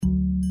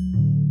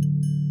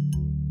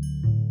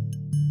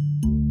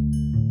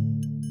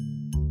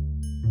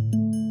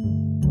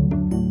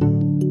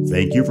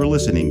Thank you for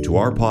listening to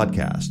our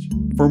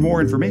podcast. For more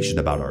information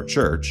about our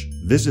church,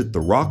 visit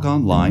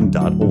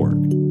therockonline.org.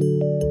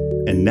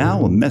 And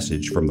now a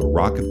message from the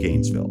Rock of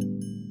Gainesville.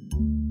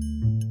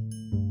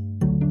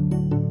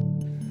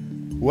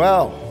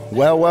 Well,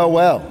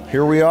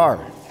 here we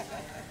are.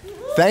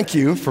 Thank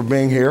you for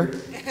being here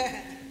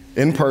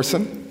in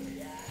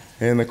person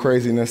in the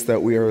craziness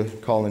that we are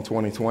calling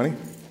 2020.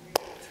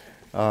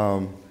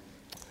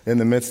 In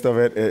the midst of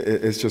it,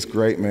 it's just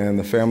great, man.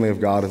 The family of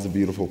God is a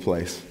beautiful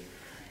place.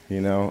 You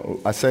know,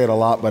 I say it a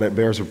lot, but it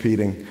bears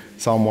repeating.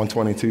 Psalm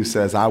 122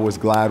 says, I was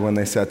glad when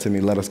they said to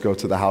me, let us go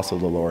to the house of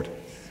the Lord.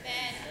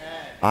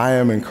 I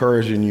am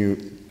encouraging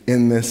you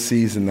in this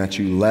season that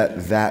you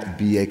let that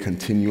be a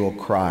continual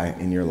cry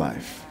in your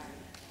life.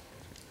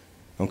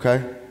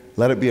 Okay?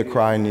 Let it be a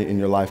cry in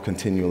your life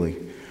continually.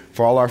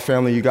 For all our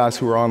family, you guys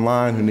who are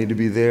online, who need to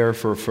be there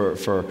for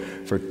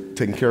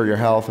taking care of your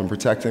health and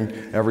protecting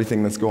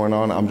everything that's going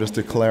on, I'm just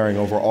declaring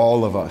over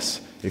all of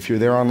us, if you're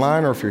there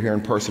online or if you're here in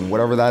person,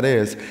 whatever that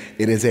is,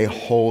 it is a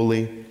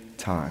holy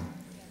time.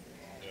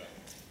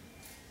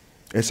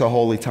 It's a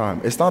holy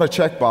time. It's not a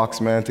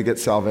checkbox, man, to get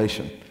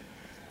salvation.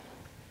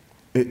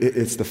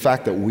 It's the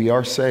fact that we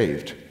are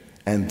saved,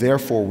 and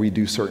therefore we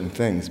do certain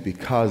things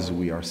because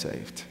we are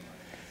saved.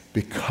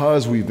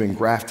 Because we've been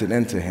grafted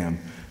into Him,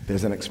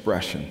 there's an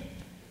expression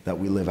that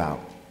we live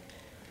out.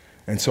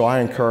 And so I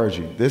encourage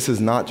you, this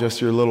is not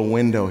just your little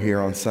window here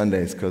on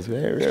Sundays because,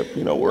 hey,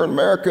 you know, we're in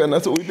America and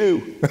that's what we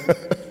do.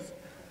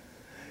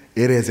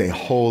 It is a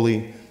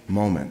holy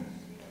moment.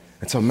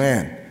 And so,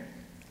 man,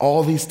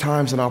 all these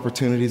times and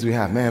opportunities we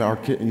have, man,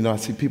 I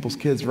see people's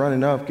kids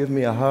running up, give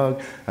me a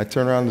hug. I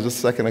turn around just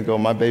a second ago,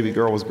 my baby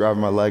girl was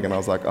grabbing my leg and I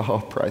was like, oh,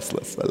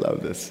 priceless, I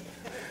love this.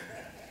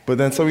 But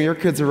then some of your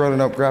kids are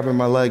running up, grabbing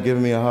my leg,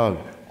 giving me a hug.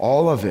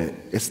 All of it,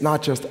 it's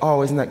not just,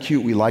 oh, isn't that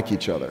cute, we like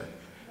each other.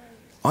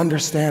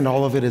 Understand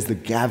all of it is the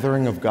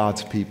gathering of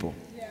God's people.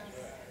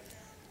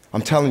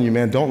 I'm telling you,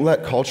 man, don't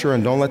let culture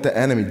and don't let the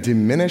enemy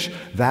diminish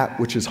that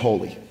which is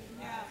holy.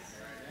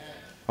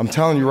 I'm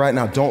telling you right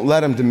now, don't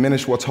let him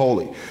diminish what's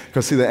holy.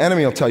 Because see, the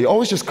enemy will tell you, oh,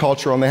 it's just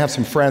cultural and they have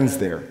some friends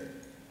there.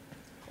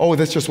 Oh,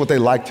 that's just what they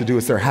like to do.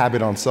 It's their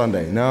habit on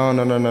Sunday. No.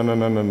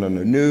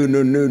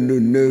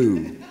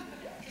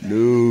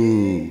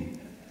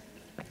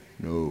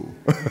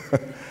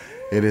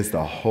 It is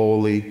the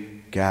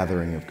holy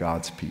gathering of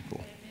God's people.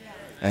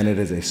 And it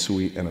is a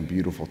sweet and a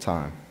beautiful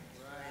time.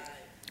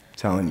 I'm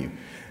telling you.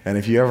 And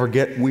if you ever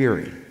get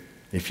weary,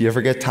 if you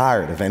ever get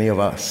tired of any of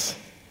us,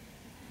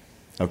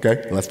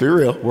 okay, let's be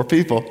real, we're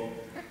people.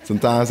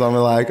 Sometimes I'm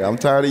like, I'm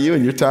tired of you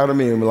and you're tired of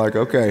me. And we're like,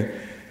 okay,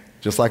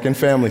 just like in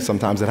family,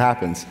 sometimes it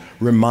happens.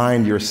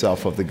 Remind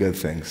yourself of the good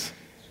things.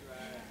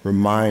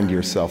 Remind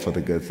yourself of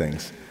the good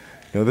things.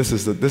 You know, this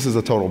is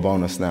a total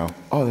bonus now.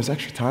 Oh, there's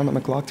extra time on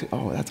the clock too?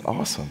 Oh, that's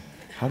awesome.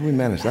 How do we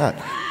manage that?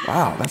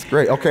 Wow, that's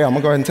great. Okay, I'm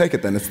going to go ahead and take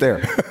it then. It's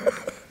there.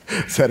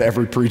 Said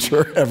every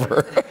preacher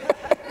ever.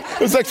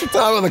 There's extra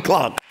time on the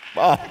clock.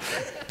 Wow.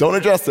 Don't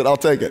adjust it. I'll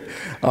take it.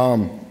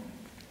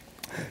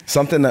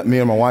 Something that me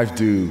and my wife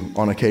do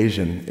on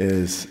occasion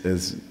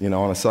is you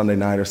know, on a Sunday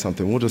night or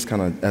something, we'll just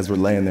kind of, as we're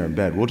laying there in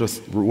bed, we'll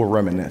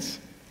reminisce.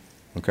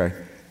 Okay?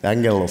 I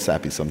can get a little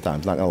sappy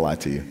sometimes, not going to lie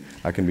to you.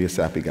 I can be a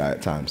sappy guy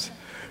at times.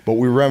 But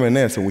we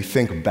reminisce and we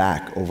think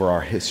back over our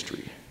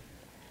history.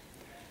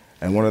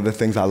 And one of the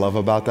things I love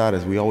about that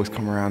is we always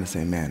come around and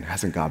say, man,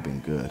 hasn't God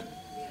been good?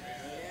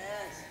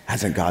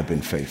 Hasn't God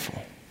been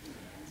faithful?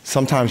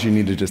 Sometimes you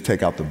need to just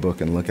take out the book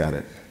and look at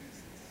it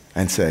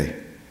and say,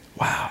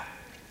 wow,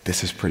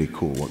 this is pretty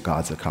cool what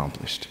God's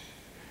accomplished.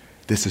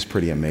 This is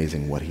pretty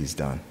amazing what He's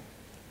done.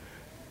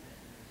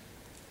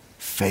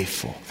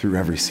 Faithful through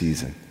every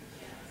season.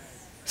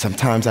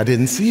 Sometimes I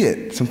didn't see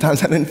it.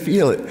 Sometimes I didn't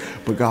feel it.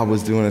 But God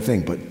was doing a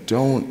thing. But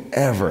don't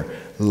ever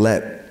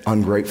let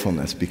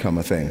ungratefulness become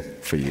a thing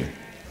for you.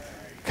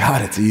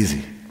 God, it's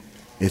easy.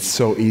 It's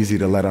so easy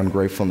to let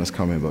ungratefulness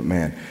come in. But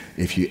man,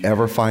 if you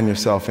ever find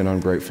yourself in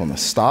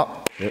ungratefulness,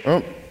 stop,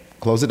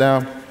 close it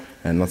down,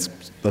 and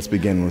let's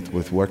begin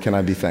with what can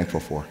I be thankful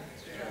for?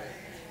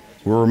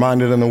 We're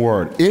reminded in the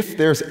Word, if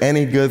there's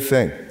any good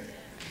thing,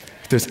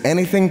 if there's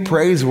anything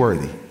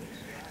praiseworthy,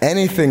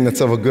 anything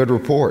that's of a good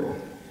report,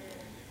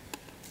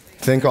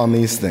 think on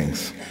these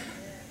things.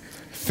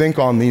 Think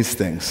on these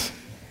things.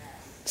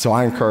 So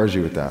I encourage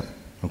you with that,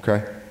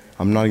 okay?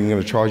 I'm not even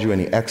going to charge you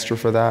any extra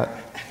for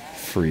that.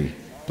 Free.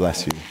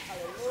 Bless you.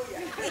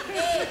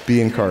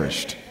 Be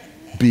encouraged.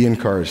 Be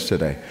encouraged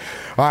today.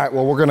 All right,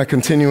 well, we're going to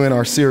continue in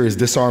our series,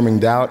 Disarming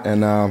Doubt,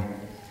 and I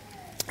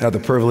had the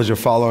privilege of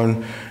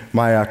following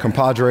my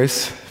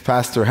compadres,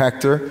 Pastor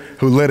Hector,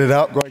 who lit it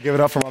up. Go ahead and give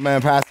it up for my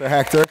man, Pastor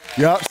Hector.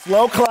 Yup,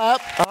 slow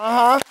clap.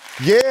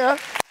 Yeah.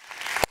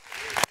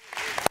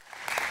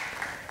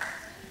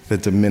 The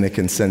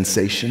Dominican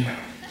sensation,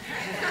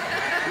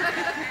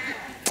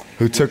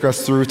 who took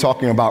us through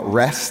talking about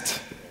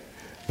rest,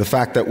 the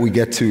fact that we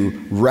get to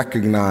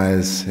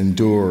recognize,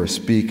 endure,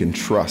 speak, and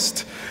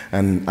trust.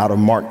 And out of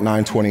Mark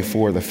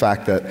 9:24, the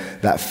fact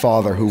that that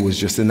father who was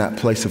just in that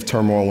place of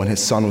turmoil when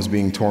his son was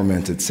being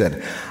tormented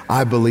said,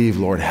 I believe,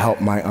 Lord, help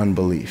my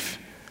unbelief.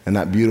 And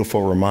that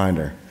beautiful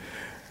reminder.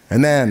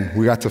 And then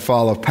we got to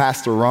follow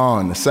Pastor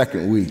Ron the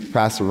second week.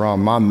 Pastor Ron,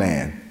 my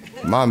man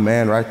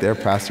right there,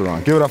 Pastor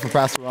Ron. Give it up for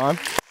Pastor Ron.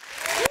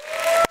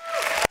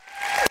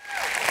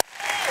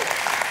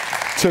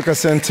 Took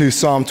us into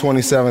Psalm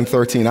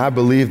 27:13. I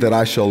believe that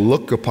I shall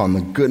look upon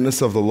the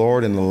goodness of the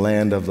Lord in the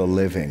land of the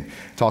living.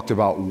 Talked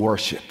about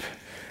worship.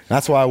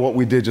 That's why what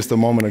we did just a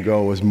moment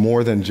ago was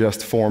more than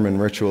just form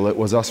and ritual. It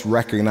was us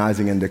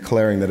recognizing and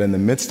declaring that in the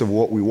midst of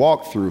what we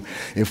walk through,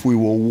 if we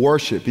will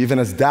worship, even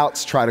as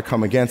doubts try to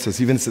come against us,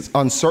 even as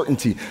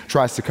uncertainty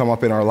tries to come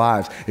up in our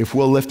lives, if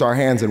we'll lift our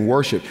hands and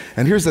worship.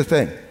 And here's the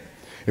thing.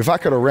 If I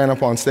could have ran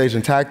up on stage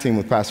and tag team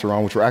with Pastor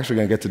Ron, which we're actually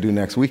going to get to do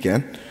next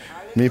weekend,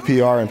 me,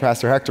 PR, and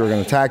Pastor Hector are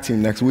going to tag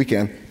team next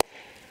weekend,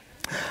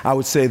 I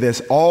would say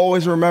this.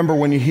 Always remember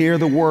when you hear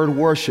the word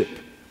worship,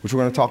 which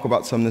we're going to talk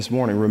about some this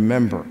morning,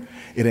 remember,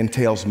 it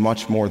entails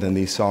much more than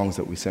these songs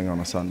that we sing on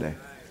a Sunday.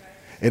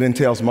 It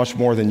entails much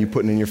more than you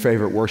putting in your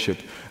favorite worship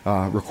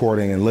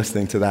recording and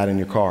listening to that in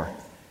your car.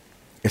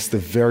 It's the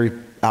very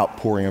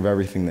outpouring of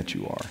everything that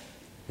you are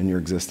in your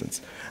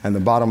existence. And the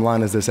bottom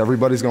line is this.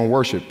 Everybody's going to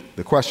worship.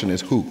 The question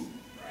is who?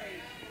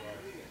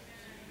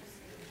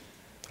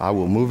 I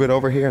will move it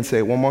over here and say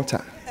it one more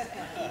time.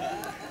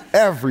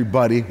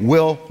 Everybody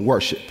will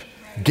worship.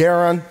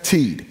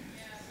 Guaranteed.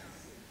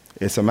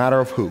 It's a matter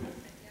of who.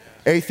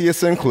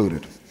 Atheists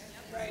included.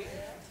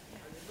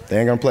 They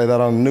ain't going to play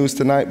that on the news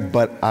tonight,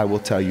 but I will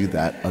tell you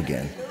that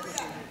again.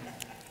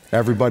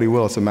 Everybody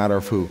will. It's a matter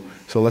of who.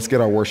 So let's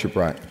get our worship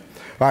right.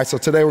 All right, so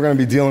today we're going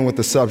to be dealing with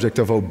the subject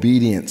of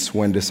obedience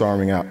when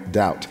disarming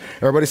doubt.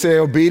 Everybody say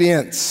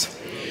obedience.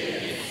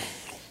 Obedience.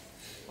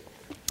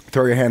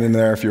 Throw your hand in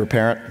there if you're a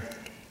parent.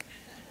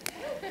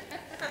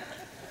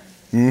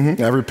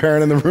 Every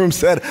parent in the room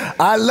said,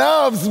 I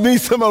loves me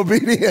some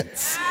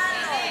obedience.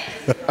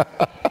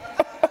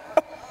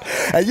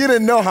 And you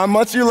didn't know how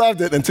much you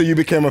loved it until you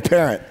became a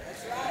parent.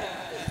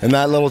 And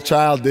that little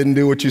child didn't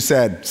do what you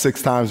said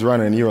 6 times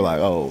running, and you were like,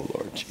 oh,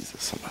 Lord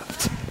Jesus.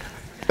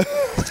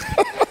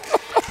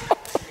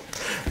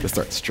 Just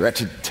start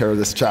stretching, tear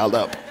this child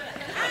up.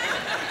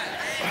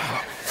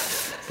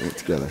 Get it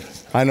together.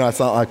 I know it's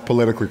not like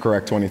politically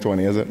correct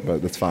 2020, is it?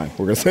 But that's fine.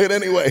 We're going to say it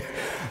anyway.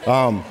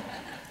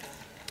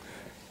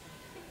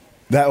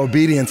 That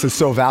obedience is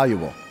so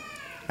valuable.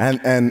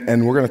 And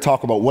we're going to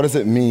talk about what does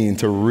it mean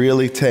to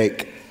really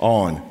take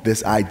on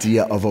this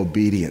idea of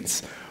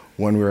obedience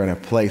when we're in a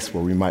place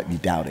where we might be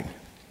doubting,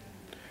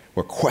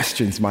 where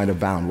questions might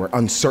abound, where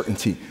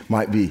uncertainty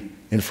might be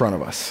in front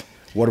of us.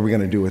 What are we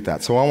going to do with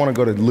that? So I want to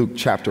go to Luke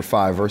chapter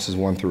 5, verses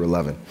 1 through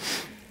 11.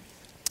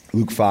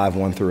 Luke 5,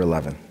 1 through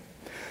 11. It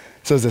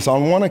says this,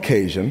 on one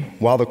occasion,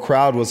 while the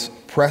crowd was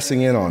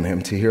pressing in on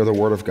him to hear the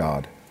word of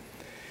God,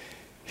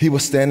 he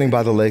was standing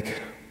by the lake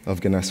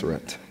of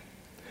Gennesaret,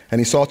 and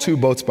he saw 2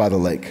 boats by the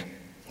lake.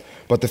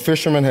 But the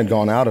fishermen had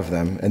gone out of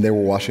them, and they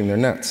were washing their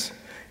nets.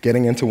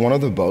 Getting into one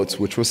of the boats,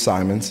 which was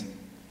Simon's,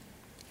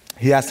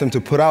 he asked him to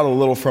put out a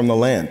little from the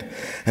land,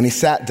 and he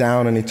sat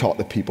down and he taught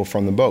the people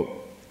from the boat.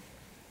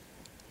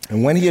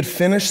 And when he had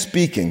finished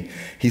speaking,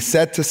 he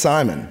said to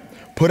Simon,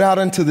 put out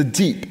into the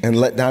deep and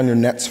let down your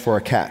nets for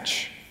a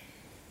catch.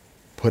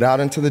 Put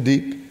out into the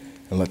deep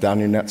and let down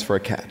your nets for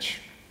a catch.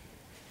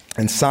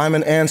 And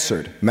Simon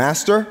answered,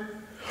 Master,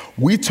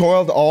 we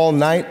toiled all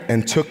night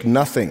and took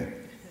nothing,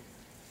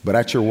 but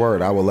at your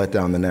word I will let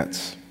down the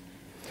nets.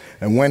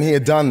 And when he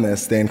had done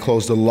this, they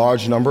enclosed a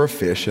large number of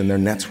fish, and their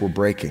nets were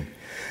breaking.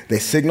 They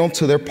signaled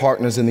to their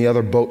partners in the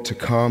other boat to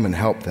come and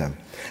help them.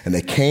 And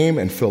they came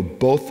and filled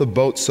both the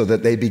boats so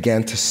that they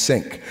began to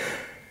sink.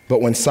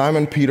 But when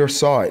Simon Peter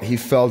saw it, he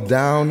fell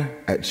down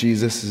at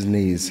Jesus'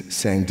 knees,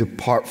 saying,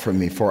 Depart from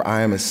me, for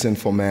I am a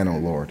sinful man, O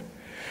Lord.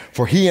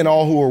 For he and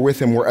all who were with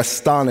him were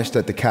astonished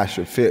at the catch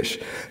of fish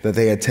that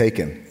they had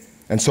taken.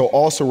 And so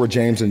also were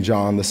James and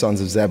John, the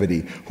sons of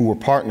Zebedee, who were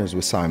partners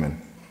with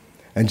Simon.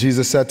 And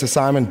Jesus said to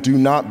Simon, Do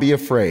not be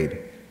afraid.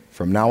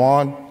 From now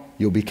on,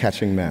 you'll be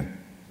catching men.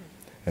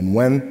 And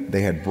when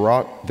they had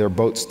brought their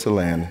boats to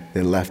land,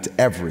 they left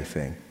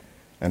everything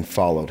and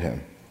followed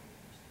him.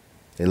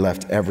 They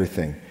left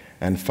everything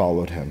and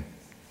followed him.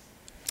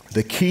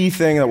 The key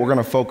thing that we're going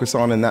to focus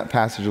on in that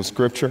passage of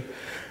Scripture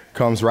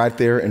comes right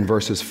there in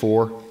verses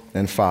 4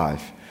 and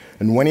 5.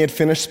 And when he had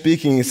finished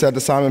speaking, he said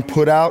to Simon,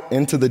 Put out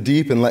into the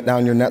deep and let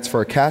down your nets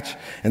for a catch.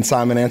 And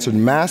Simon answered,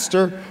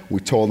 Master, we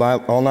toiled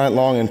all night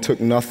long and took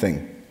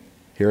nothing.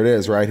 Here it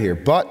is right here.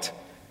 But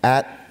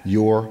at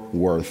your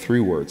word. 3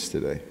 words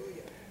today.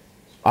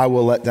 I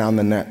will let down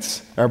the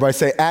nets. Everybody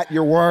say, at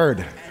your word.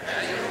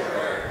 At your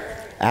word.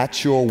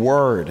 At your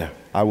word,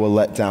 I will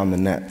let down the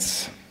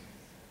nets.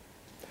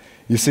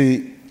 You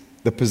see,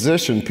 the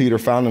position Peter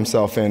found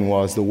himself in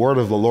was the word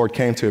of the Lord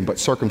came to him, but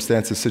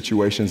circumstances,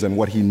 situations, and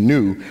what he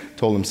knew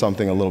told him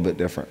something a little bit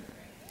different.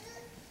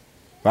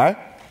 Right?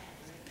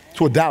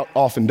 That's what doubt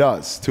often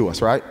does to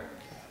us, right?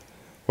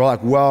 We're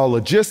like, well,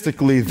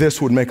 logistically,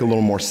 this would make a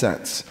little more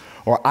sense.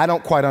 Or I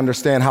don't quite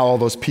understand how all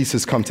those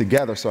pieces come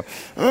together, so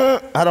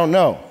I don't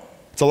know.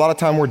 It's a lot of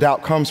time where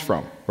doubt comes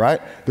from,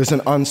 right? There's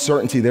an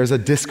uncertainty, there's a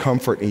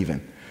discomfort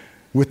even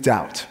with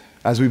doubt,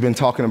 as we've been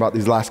talking about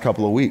these last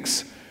couple of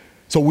weeks.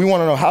 So we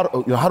want to know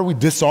how do we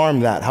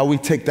disarm that? How do we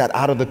take that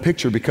out of the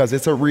picture? Because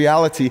it's a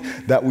reality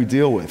that we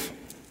deal with,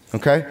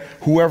 okay?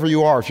 Whoever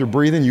you are, if you're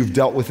breathing, you've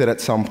dealt with it at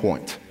some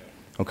point,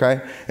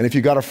 okay? And if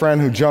you got a friend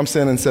who jumps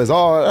in and says,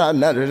 oh,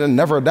 there's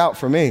never a doubt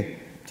for me.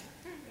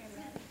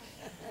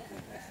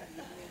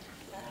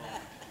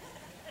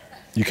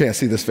 You can't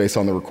see this face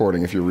on the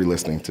recording if you're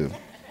re-listening to.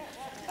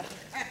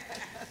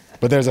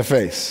 But there's a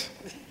face.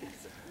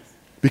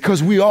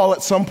 Because we all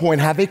at some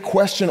point have a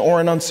question or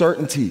an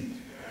uncertainty.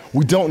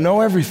 We don't know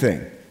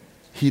everything.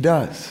 He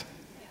does.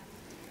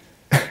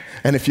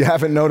 And if you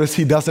haven't noticed,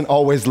 he doesn't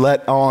always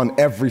let on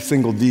every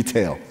single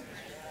detail.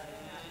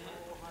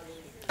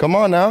 Come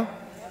on now.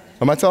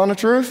 Am I telling the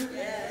truth?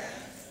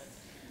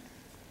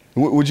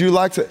 Would you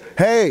like to,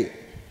 hey,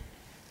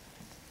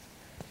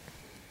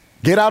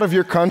 get out of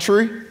your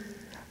country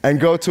and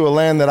go to a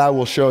land that I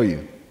will show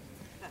you?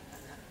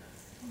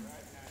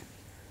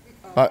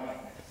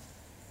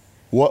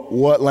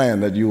 What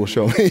land that you will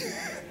show me?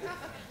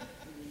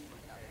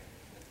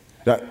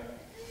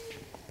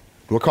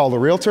 We'll call the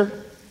realtor?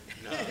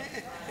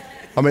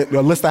 I mean,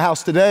 list the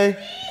house today.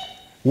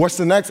 What's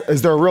the next?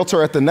 Is there a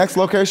realtor at the next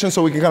location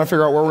so we can kind of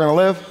figure out where we're going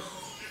to live?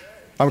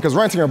 Because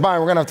renting or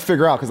buying, we're going to have to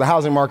figure out, because the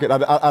housing market,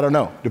 I don't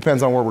know.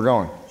 Depends on where we're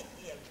going.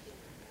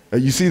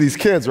 You see these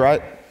kids,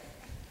 right?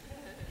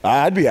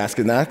 I'd be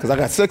asking that, because I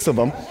got 6 of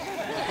them.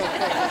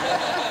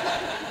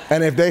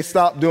 And if they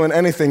stop doing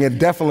anything, it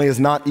definitely is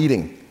not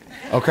eating,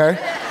 okay?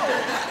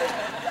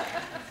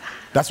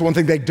 That's one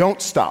thing they don't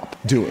stop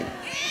doing.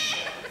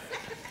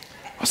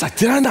 I was like,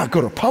 did I not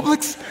go to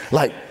Publix?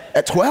 Like,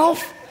 at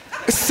 12?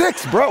 It's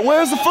 6, bro.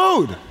 Where's the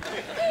food?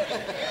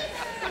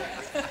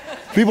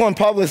 People in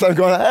Publix are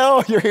going,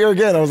 oh, you're here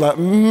again. I was like,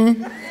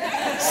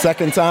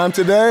 second time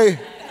today.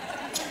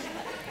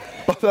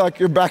 They're like,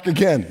 you're back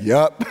again.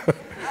 Yup.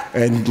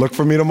 And look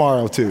for me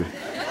tomorrow, too.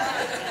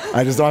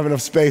 I just don't have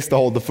enough space to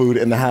hold the food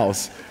in the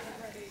house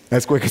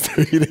as quick as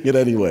they're eating it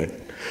anyway.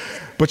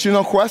 But you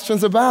know,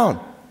 questions abound.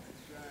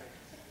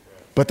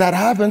 But that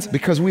happens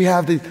because we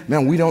have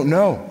we don't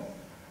know.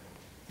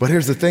 But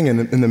here's the thing,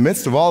 in the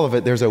midst of all of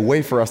it, there's a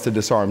way for us to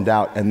disarm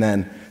doubt and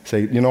then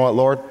say, you know what,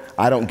 Lord,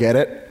 I don't get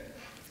it,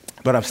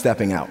 but I'm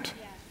stepping out.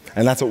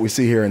 And that's what we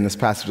see here in this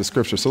passage of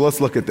Scripture. So let's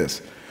look at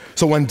this.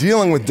 So when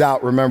dealing with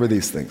doubt, remember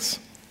these things.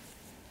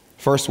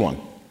 First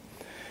one,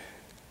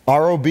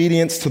 our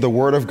obedience to the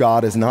Word of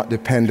God is not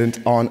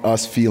dependent on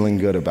us feeling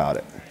good about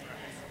it.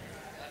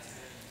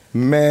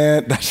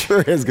 Man, that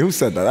sure is good. Who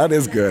said that? That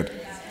is good.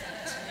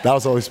 That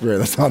was the Holy Spirit.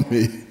 That's not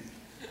me.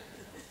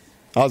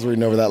 I was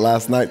reading over that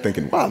last night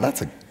thinking, wow,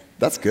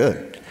 that's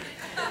good.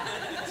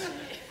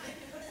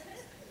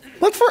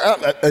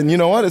 And you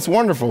know what? It's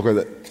wonderful.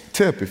 Because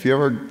tip, if you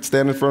ever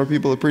stand in front of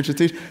people to preach and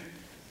teach,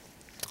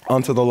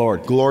 unto the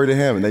Lord. Glory to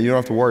Him. And then you don't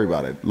have to worry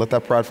about it. Let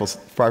that prideful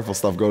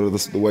stuff go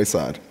to the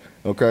wayside.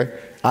 Okay?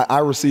 I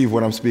receive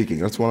when I'm speaking.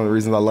 That's one of the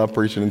reasons I love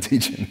preaching and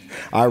teaching.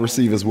 I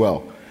receive as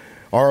well.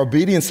 Our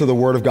obedience to the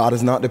Word of God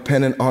is not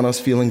dependent on us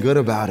feeling good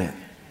about it.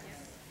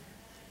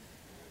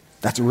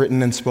 That's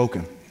written and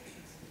spoken.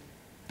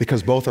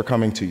 Because both are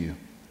coming to you.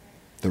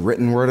 The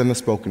written word and the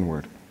spoken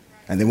word.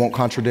 And they won't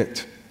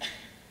contradict.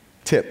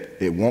 Tip,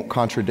 it won't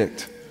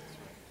contradict.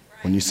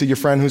 When you see your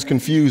friend who's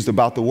confused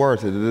about the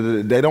word,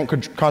 they don't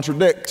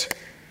contradict.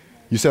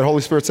 You said,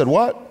 Holy Spirit said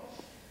what?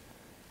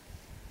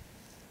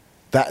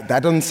 That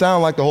doesn't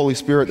sound like the Holy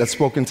Spirit that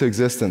spoke into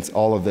existence,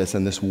 all of this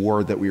and this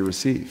word that we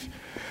receive.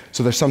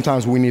 So there's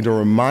sometimes we need to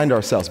remind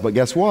ourselves. But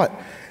guess what?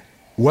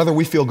 Whether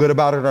we feel good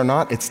about it or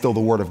not, it's still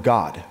the word of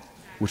God,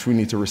 which we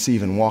need to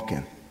receive and walk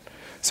in.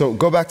 So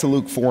go back to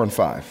Luke 4 and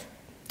 5.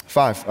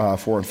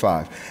 4 and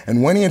 5.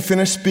 And when he had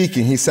finished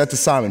speaking, he said to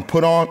Simon,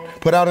 put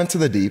out into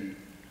the deep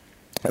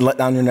and let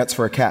down your nets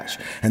for a catch.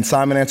 And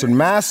Simon answered,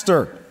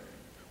 Master,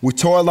 we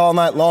toiled all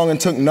night long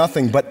and took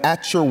nothing, but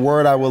at your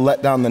word I will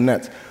let down the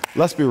nets.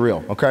 Let's be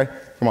real, okay?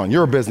 Come on,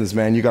 you're a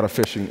businessman. You got a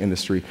fishing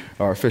industry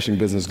or a fishing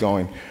business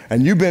going.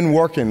 And you've been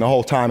working the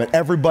whole time, and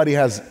everybody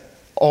has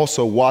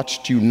also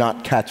watched you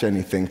not catch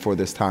anything for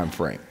this time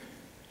frame.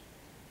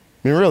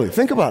 I mean, really,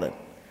 think about it.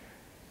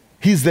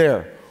 He's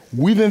there.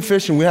 We've been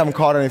fishing. We haven't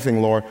caught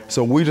anything, Lord.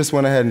 So we just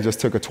went ahead and just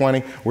took a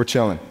 20. We're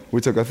chilling.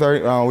 We took a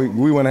 30.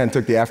 We went ahead and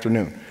took the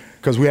afternoon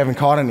because we haven't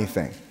caught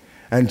anything.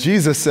 And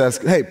Jesus says,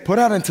 hey, put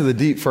out into the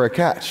deep for a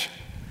catch.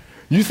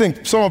 You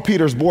think some of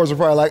Peter's boys are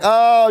probably like,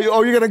 oh,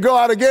 you're going to go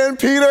out again,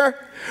 Peter?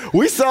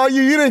 We saw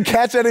you. You didn't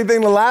catch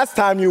anything the last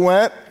time you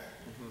went.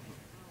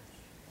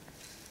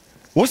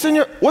 What's in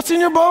your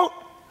boat?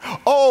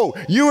 Oh,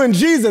 you and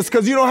Jesus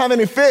because you don't have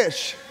any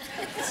fish.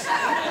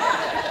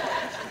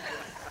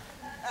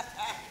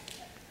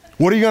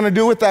 What are you going to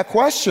do with that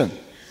question?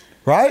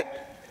 Right?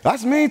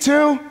 That's me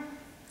too.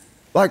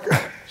 Like,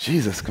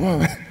 Jesus, come on,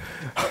 man.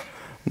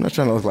 I'm not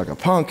trying to look like a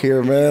punk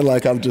here, man.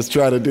 Like, I'm just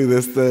trying to do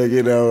this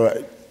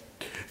thing,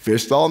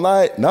 Fished all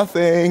night,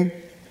 nothing.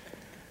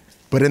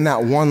 But in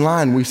that one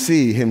line, we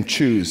see him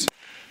choose,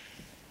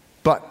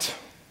 but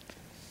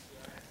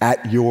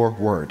at your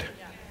word.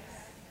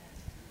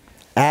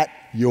 At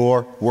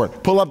your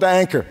word. Pull up the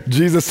anchor.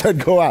 Jesus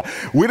said, go out.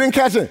 We didn't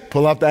catch it.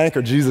 Pull up the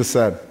anchor. Jesus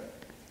said.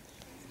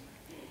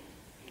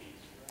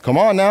 Come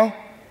on now.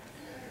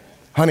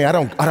 Honey, I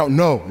don't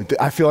know.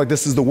 I feel like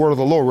this is the word of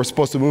the Lord. We're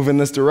supposed to move in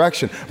this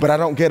direction, but I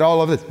don't get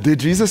all of this. Did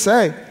Jesus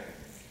say,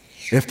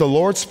 if the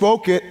Lord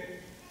spoke it,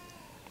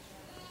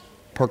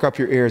 perk up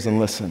your ears and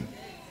listen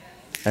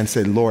and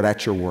say, Lord,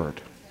 at your word.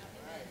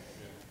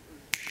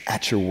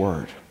 At your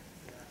word.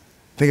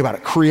 Think about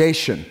it.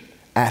 Creation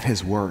at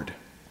his word.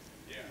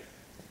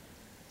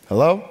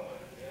 Hello?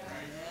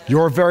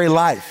 Your very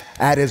life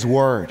at his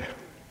word.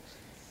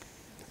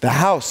 The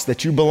house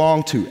that you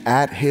belong to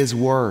at his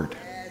word.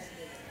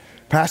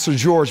 Pastor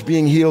George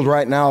being healed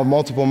right now of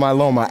multiple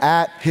myeloma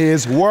at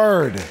his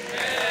word.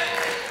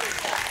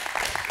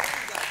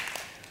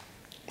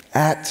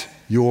 At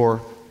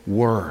your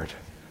word.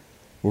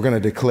 We're going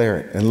to declare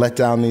it and let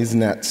down these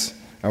nets,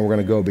 and we're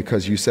going to go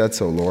because you said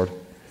so, Lord.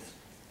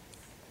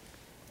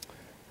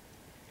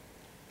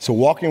 So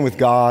walking with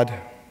God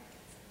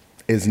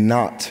is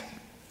not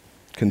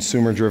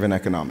consumer-driven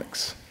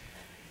economics.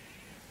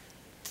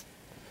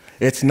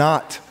 It's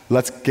not,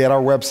 let's get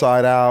our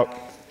website out,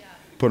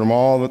 put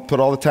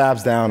all the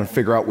tabs down and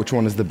figure out which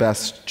one is the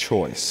best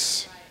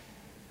choice.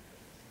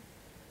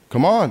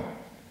 Come on.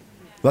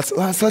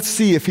 Let's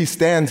see if he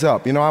stands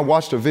up. You know, I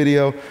watched a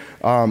video.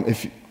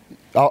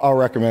 I'll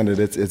recommend it.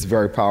 It's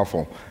very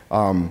powerful.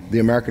 The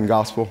American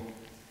Gospel,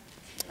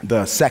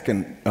 the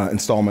second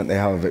installment they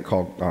have of it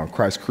called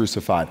Christ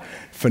Crucified.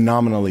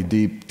 Phenomenally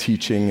deep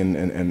teaching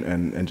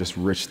and just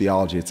rich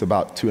theology. It's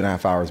about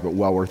 2.5 hours, but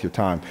well worth your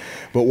time.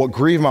 But what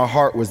grieved my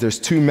heart was there's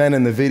two men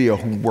in the video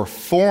who were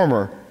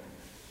former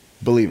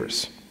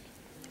believers.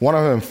 One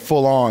of them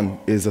full on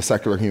is a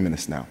secular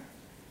humanist now.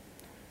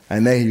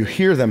 And you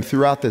hear them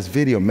throughout this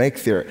video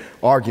make their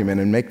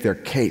argument and make their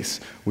case,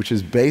 which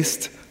is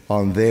based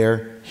on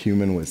their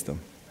human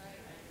wisdom.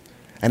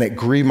 And it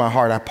grieved my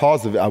heart. I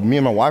paused it. Me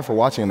and my wife were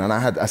watching it, and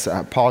I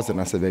paused it,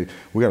 and I said, baby,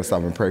 we got to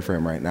stop and pray for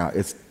him right now.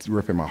 It's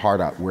ripping my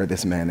heart out where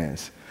this man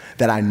is.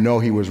 That I know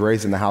he was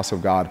raised in the house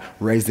of God,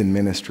 raised in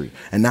ministry.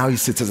 And now he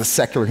sits as a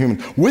secular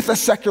human with a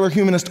secular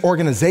humanist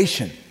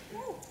organization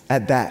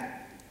at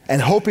that.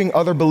 And hoping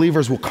other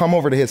believers will come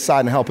over to his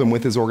side and help him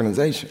with his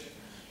organization.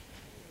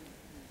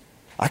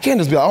 I can't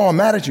just be like, oh, I'm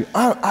mad at you.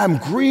 I'm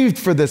grieved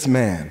for this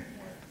man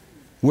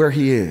where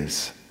he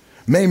is.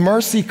 May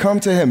mercy come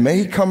to him. May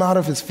he come out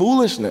of his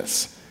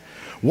foolishness.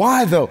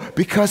 Why, though?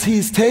 Because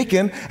he's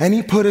taken and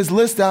he put his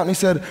list out and he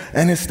said,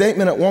 and his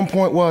statement at one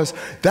point was,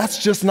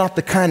 that's just not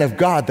the kind of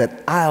God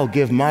that I'll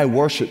give my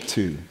worship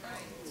to.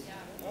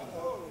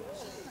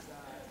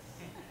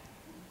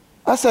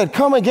 I said,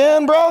 come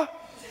again, bro?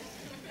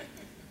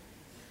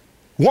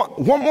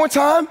 One more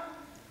time?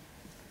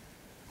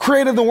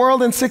 Created the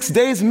world in 6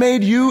 days,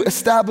 made you,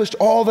 established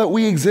all that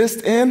we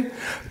exist in,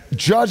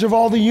 judge of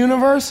all the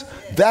universe.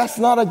 That's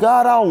not a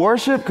God I'll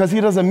worship because he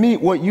doesn't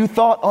meet what you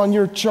thought on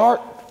your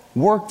chart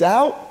worked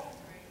out.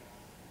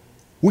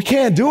 We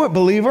can't do it,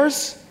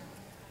 believers.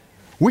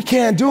 We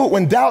can't do it.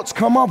 When doubts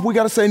come up, we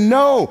got to say,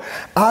 no,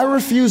 I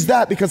refuse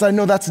that because I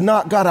know that's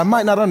not God. I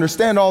might not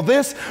understand all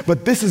this,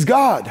 but this is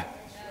God.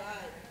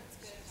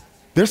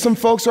 There's some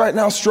folks right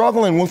now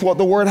struggling with what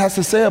the Word has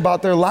to say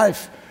about their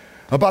life,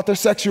 about their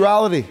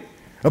sexuality,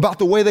 about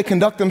the way they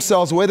conduct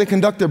themselves, the way they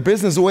conduct their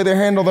business, the way they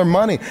handle their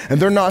money. And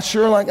they're not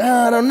sure, like,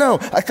 I don't know.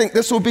 I think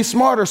this will be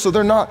smarter. So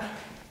they're not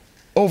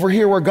over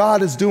here where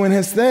God is doing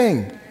his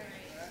thing.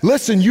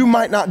 Listen, you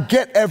might not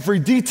get every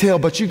detail,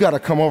 but you got to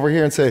come over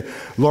here and say,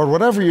 Lord,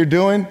 whatever you're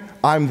doing,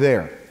 I'm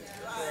there.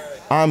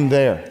 I'm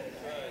there.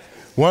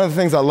 One of the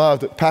things I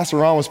loved, Pastor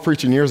Ron was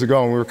preaching years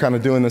ago, and we were kind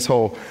of doing this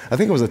whole, I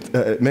think it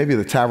was maybe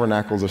the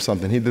Tabernacles or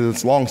something. He did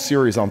this long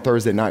series on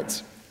Thursday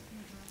nights.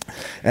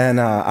 And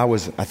I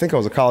think I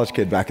was a college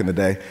kid back in the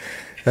day.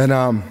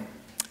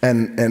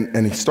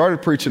 And he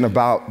started preaching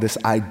about this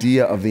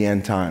idea of the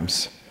end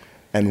times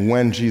and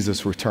when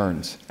Jesus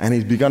returns. And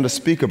he's begun to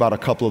speak about a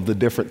couple of the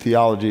different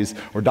theologies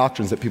or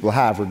doctrines that people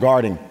have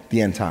regarding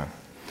the end time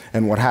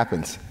and what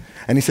happens.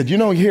 And he said, you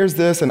know, here's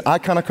this, and I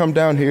kind of come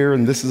down here,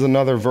 and this is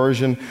another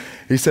version.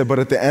 He said, but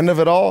at the end of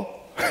it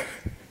all,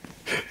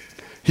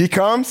 he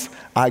comes,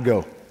 I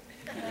go.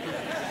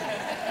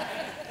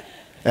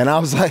 And I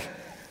was like,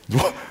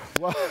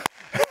 well,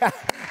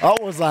 I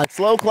was like,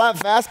 slow clap,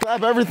 fast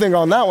clap, everything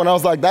on that one. I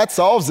was like, that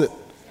solves it.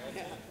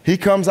 He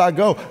comes, I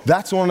go.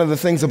 That's one of the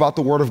things about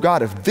the Word of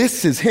God. If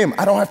this is him,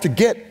 I don't have to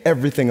get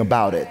everything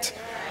about it.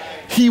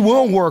 He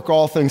will work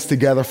all things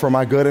together for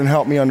my good and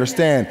help me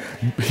understand.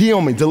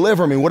 Heal me,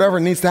 deliver me, whatever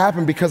needs to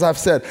happen, because I've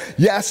said,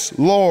 yes,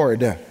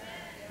 Lord.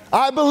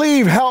 I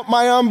believe, help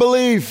my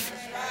unbelief.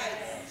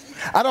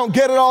 I don't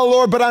get it all,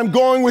 Lord, but I'm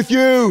going with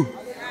you.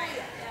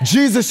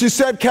 Jesus, you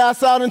said,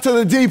 cast out into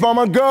the deep. I'm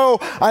going to go.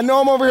 I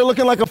know I'm over here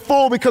looking like a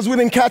fool because we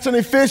didn't catch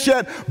any fish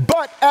yet,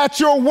 but at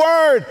your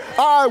word,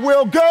 I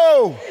will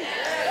go.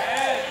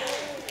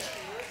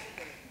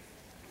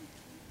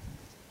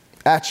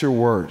 At your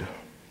word.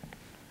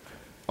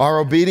 Our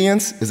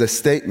obedience is a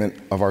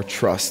statement of our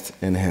trust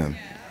in him.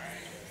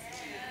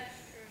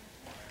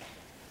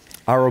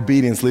 Our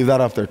obedience, leave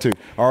that up there too.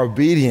 Our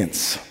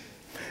obedience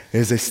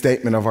is a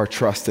statement of our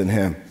trust in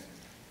him.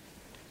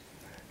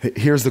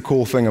 Here's the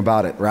cool thing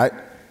about it, right?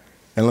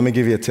 And let me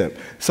give you a tip.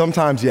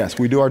 Sometimes, yes,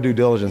 we do our due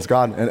diligence.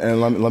 God,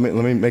 and let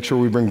me make sure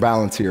we bring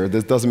balance here.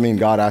 This doesn't mean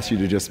God asks you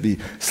to just be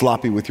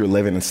sloppy with your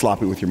living and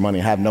sloppy with your money,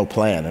 have no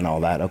plan and all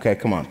that. Okay,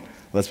 come on,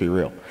 let's be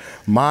real.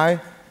 My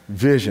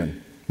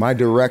vision, my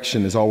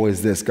direction is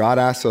always this. God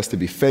asks us to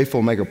be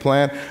faithful, make a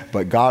plan,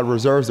 but God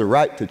reserves the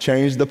right to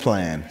change the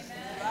plan.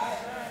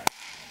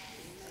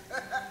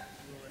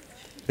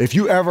 If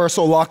you ever are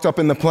so locked up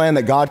in the plan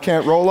that God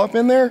can't roll up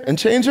in there and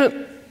change it,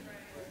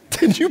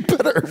 then you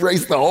better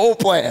erase the whole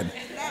plan.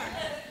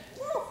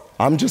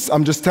 I'm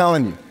just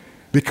telling you,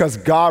 because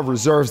God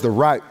reserves the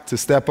right to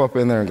step up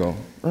in there and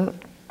go,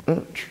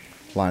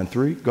 line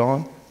 3,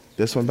 gone,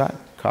 this one back,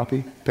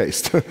 copy,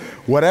 paste,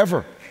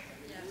 whatever.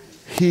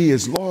 He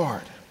is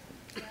Lord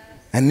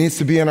and needs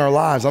to be in our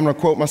lives. I'm going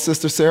to quote my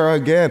sister Sarah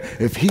again.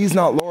 If he's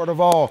not Lord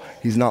of all,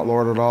 he's not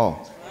Lord at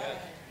all.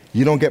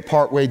 You don't get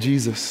partway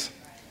Jesus.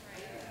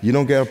 You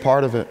don't get a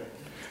part of it.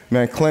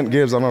 Man, Clint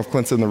Gibbs, I don't know if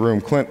Clint's in the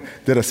room. Clint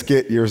did a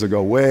skit years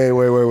ago,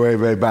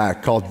 way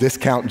back, called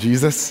Discount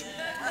Jesus.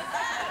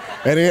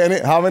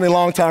 How many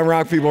longtime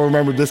rock people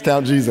remember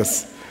Discount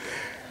Jesus?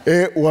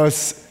 It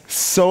was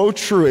so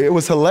true. It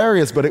was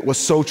hilarious, but it was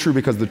so true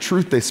because the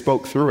truth they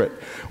spoke through it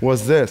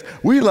was this.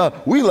 We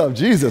love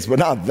Jesus, but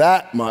not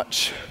that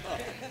much.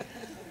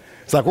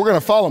 It's like we're going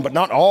to follow him, but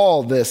not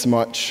all this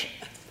much.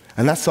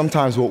 And that's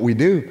sometimes what we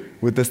do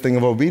with this thing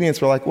of obedience.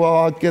 We're like, well,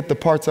 I'll get the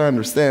parts I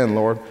understand,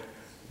 Lord.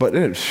 But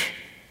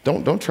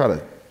don't try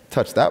to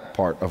touch that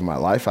part of my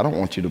life. I don't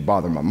want you to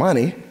bother my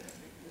money.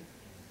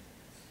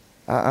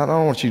 I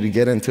don't want you to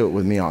get into it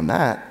with me on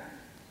that.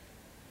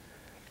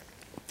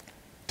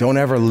 Don't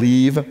ever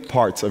leave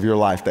parts of your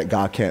life that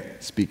God can't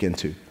speak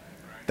into,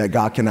 that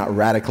God cannot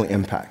radically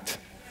impact.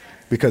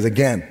 Because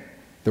again,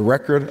 the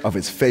record of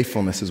his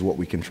faithfulness is what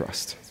we can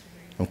trust.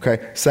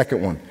 Okay?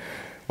 Second one,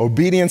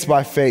 obedience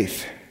by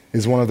faith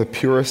is one of the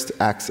purest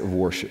acts of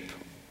worship.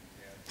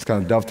 This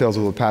kind of dovetails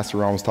with what Pastor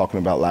Ron was talking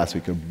about last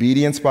week.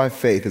 Obedience by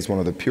faith is one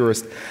of the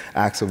purest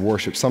acts of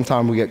worship.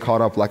 Sometimes we get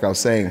caught up, like I was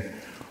saying,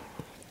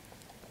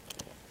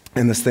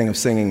 in this thing of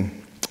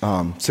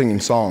singing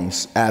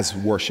songs as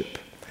worship.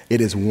 It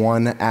is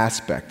one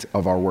aspect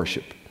of our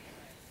worship.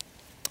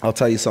 I'll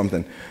tell you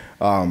something.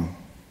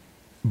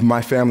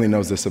 My family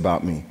knows this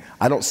about me.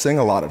 I don't sing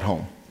a lot at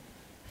home.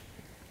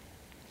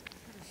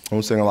 I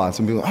don't sing a lot.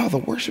 Some people, the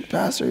worship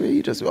pastor,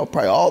 he just,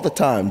 probably all the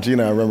time.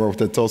 Gina, I remember with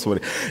the told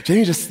somebody,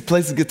 Jamie just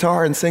plays the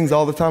guitar and sings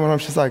all the time. And I'm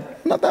just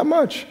like, not that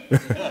much.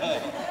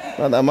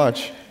 Not that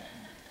much.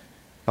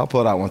 I'll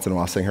pull it out once in a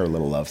while, sing her a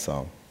little love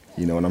song.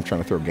 You know, when I'm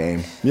trying to throw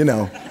game. You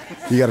know,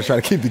 you got to try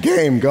to keep the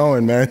game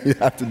going, man. You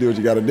have to do what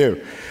you got to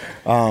do.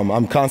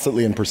 I'm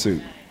constantly in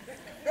pursuit.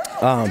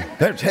 Hey,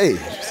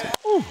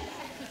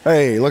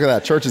 look at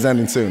that. Church is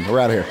ending soon. We're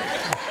out of here.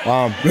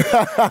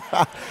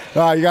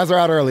 You guys are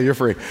out early. You're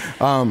free.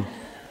 But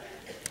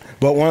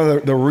one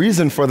of the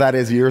reason for that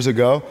is years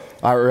ago,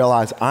 I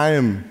realized I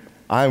am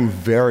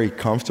very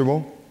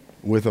comfortable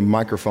with a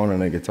microphone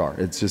and a guitar.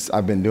 It's just,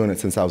 I've been doing it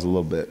since I was a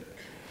little bit.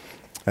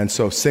 And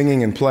so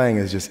singing and playing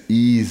is just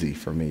easy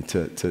for me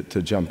to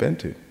jump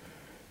into.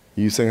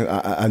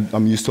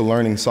 I'm used to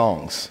learning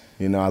songs.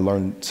 You know, I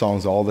learn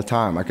songs all the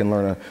time. I can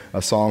learn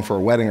a song for a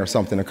wedding or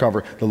something to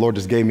cover. The Lord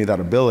just gave me that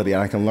ability,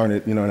 and I can learn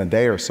it, in a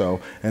day or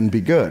so and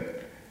be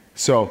good.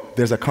 So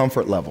there's a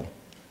comfort level.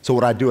 So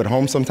what I do at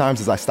home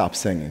sometimes is I stop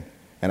singing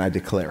and I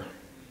declare.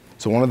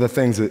 So one of the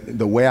things,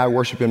 the way I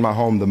worship in my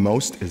home the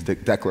most is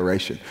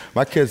declaration.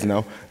 My kids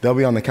know. They'll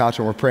be on the couch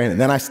and we're praying,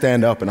 and then I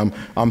stand up and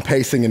I'm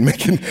pacing and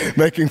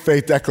making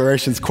faith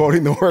declarations,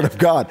 quoting the Word of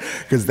God,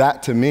 because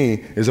that to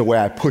me is a way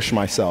I push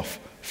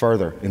myself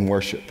further in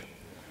worship.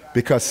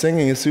 Because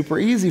singing is super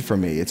easy for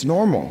me. It's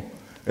normal.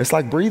 It's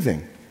like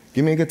breathing.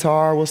 Give me a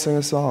guitar, we'll sing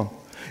a song.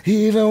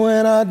 Even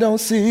when I don't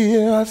see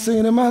it, I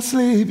sing in my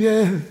sleep,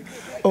 yeah.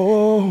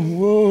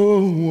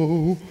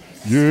 Oh,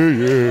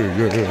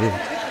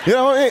 yeah. You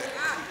know,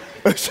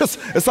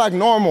 it's like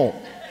normal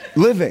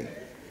living,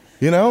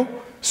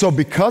 So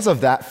because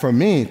of that, for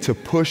me to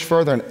push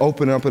further and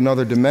open up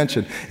another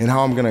dimension in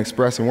how I'm going to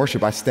express and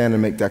worship, I stand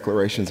and make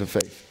declarations of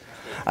faith.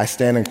 I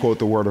stand and quote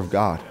the Word of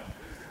God.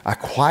 I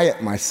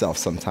quiet myself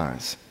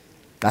sometimes.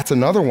 That's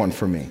another one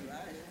for me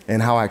in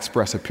how I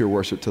express a pure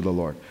worship to the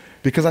Lord.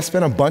 Because I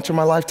spent a bunch of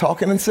my life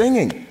talking and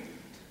singing.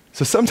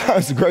 So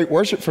sometimes the great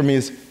worship for me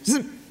is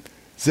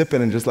zip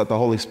in and just let the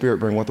Holy Spirit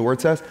bring what the Word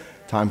says.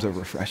 Times of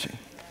refreshing.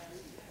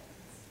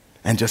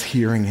 And just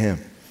hearing Him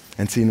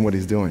and seeing what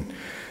He's doing.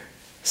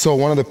 So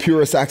one of the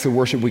purest acts of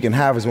worship we can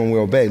have is when we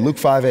obey. Luke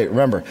 5:8,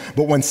 remember.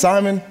 But when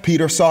Simon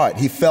Peter saw it,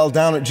 he fell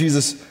down at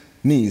Jesus'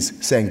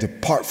 knees, saying,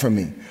 "Depart from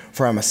me,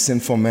 for I'm a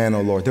sinful man,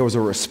 O Lord." There was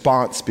a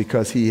response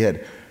because he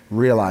had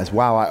realized,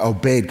 wow, I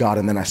obeyed God,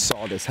 and then I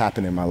saw this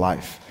happen in my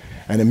life.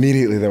 And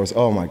immediately there was,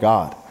 oh my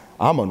God,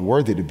 I'm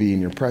unworthy to be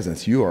in your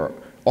presence. You are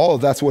All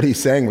of that's what he's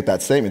saying with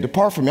that statement.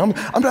 Depart from me.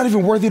 I'm not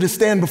even worthy to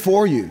stand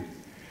before you.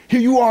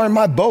 Here you are in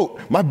my boat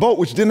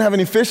which didn't have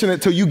any fish in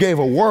it till you gave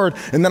a word,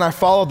 and then I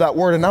followed that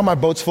word, and now my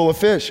boat's full of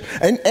fish.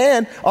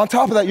 And on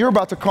top of that, you're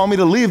about to call me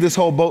to leave this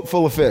whole boat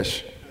full of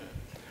fish,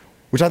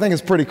 which I think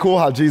is pretty cool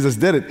how Jesus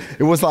did it.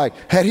 It was like,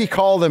 had he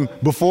called him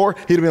before,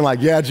 he'd have been like,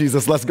 yeah,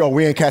 Jesus, let's go.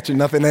 We ain't catching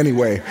nothing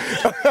anyway.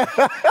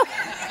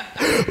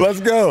 Let's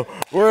go.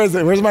 Where is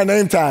it? Where's my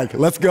name tag?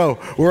 Let's go.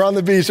 We're on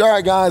the beach. All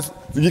right, guys,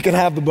 you can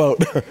have the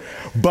boat.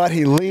 But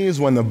he leaves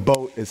when the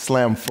boat is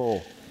slammed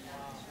full.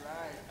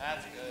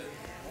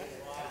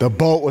 The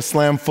boat was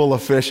slammed full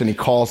of fish, and he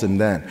calls him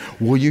then.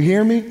 Will you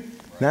hear me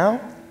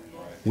now?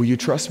 Will you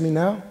trust me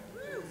now?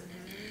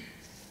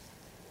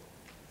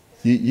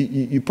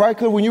 You probably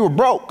could when you were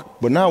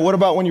broke, but now what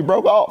about when you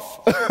broke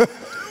off?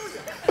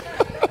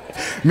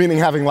 Meaning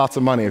having lots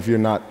of money if you're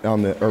not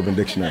on the Urban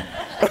Dictionary.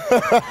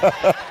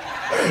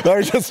 Let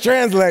me just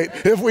translate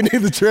if we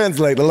need to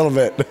translate a little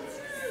bit.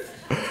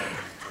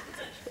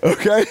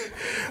 Okay?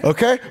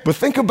 But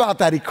think about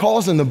that. He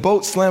calls him, the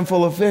boat slammed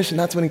full of fish, and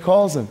that's when he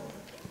calls him.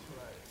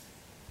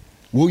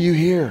 Will you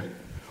hear?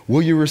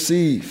 Will you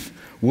receive?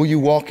 Will you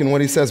walk in what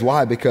he says?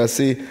 Why? Because,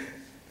 see,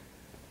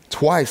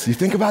 twice, you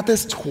think about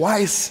this,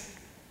 twice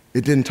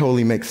it didn't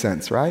totally make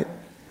sense, right?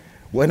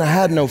 When I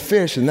had no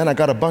fish and then I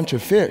got a bunch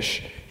of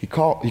fish, he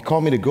called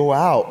me to go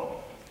out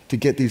to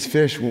get these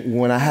fish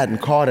when I hadn't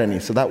caught any.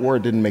 So that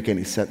word didn't make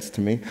any sense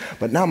to me.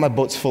 But now my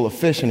boat's full of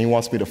fish and he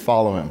wants me to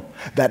follow him.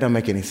 That doesn't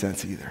make any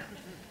sense either.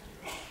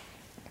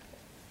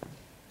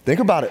 Think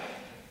about it.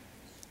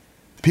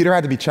 Peter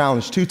had to be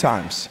challenged 2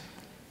 times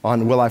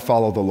on will I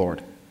follow the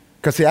Lord?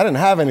 Because, see, I didn't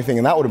have anything,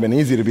 and that would have been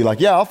easy to be like,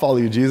 yeah, I'll follow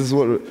you, Jesus.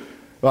 Well,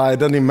 it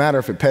doesn't even matter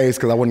if it pays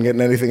because I wasn't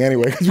getting anything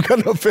anyway because we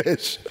got no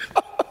fish.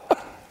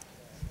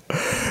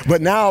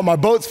 But now my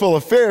boat's full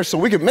of fish, so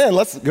we can,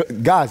 let's,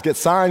 guys, get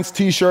signs,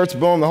 T-shirts,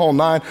 boom, the whole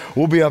 9.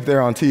 We'll be up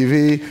there on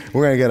TV.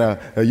 We're going to get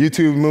a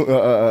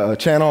YouTube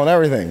channel and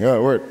everything.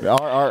 We're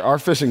our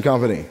fishing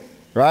company,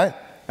 right?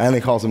 And he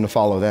calls him to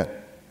follow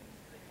that.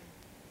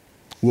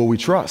 Will we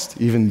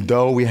trust, even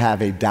though we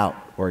have a doubt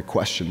or a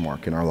question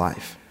mark in our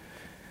life?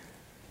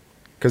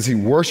 Because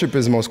worship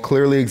is most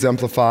clearly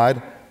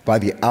exemplified by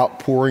the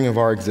outpouring of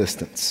our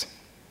existence.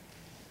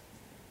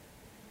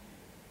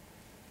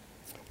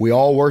 We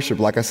all worship,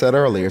 like I said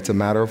earlier, it's a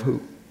matter of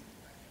who.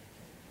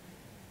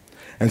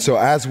 And so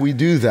as we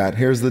do that,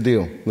 here's the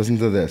deal. Listen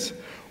to this.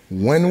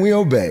 When we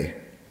obey,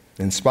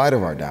 in spite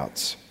of our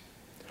doubts,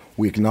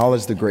 we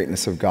acknowledge the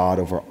greatness of God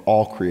over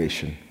all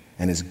creation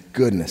and his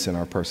goodness in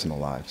our personal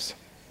lives.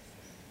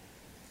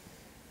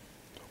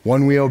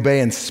 When we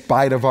obey in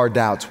spite of our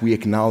doubts, we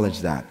acknowledge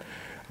that.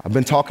 I've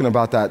been talking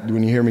about that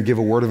when you hear me give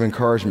a word of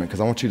encouragement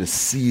because I want you to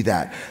see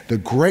that. The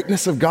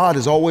greatness of God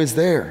is always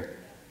there.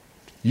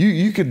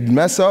 You could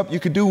mess up, you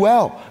could do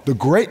well. The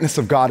greatness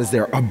of God is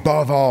there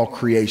above all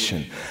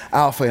creation.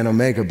 Alpha and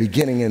Omega,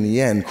 beginning and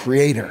the end,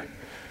 creator,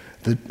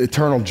 the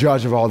eternal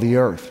judge of all the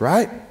earth,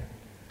 right?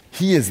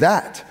 He is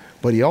that.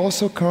 But he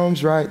also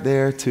comes right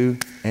there to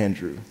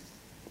Andrew.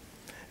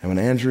 And when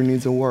Andrew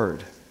needs a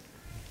word,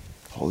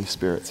 Holy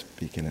Spirit's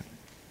speaking it.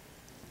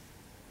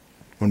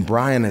 When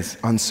Brian is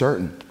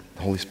uncertain,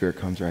 the Holy Spirit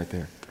comes right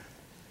there.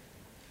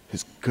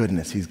 His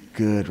goodness, he's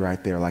good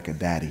right there like a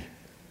daddy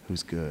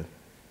who's good.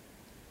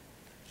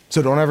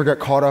 So don't ever get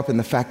caught up in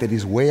the fact that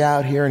he's way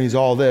out here and he's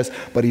all this,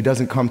 but he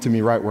doesn't come to me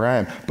right where I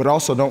am. But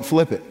also don't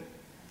flip it.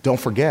 Don't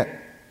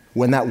forget.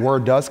 When that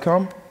word does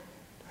come,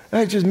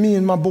 hey, it's just me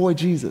and my boy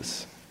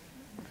Jesus.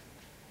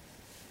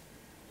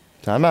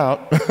 Time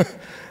out.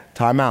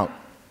 Time out.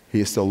 He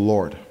is still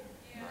Lord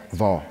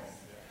of all.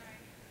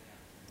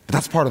 But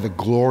that's part of the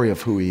glory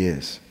of who he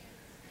is.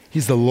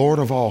 He's the Lord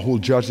of all who will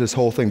judge this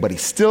whole thing, but he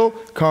still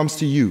comes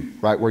to you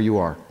right where you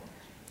are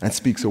and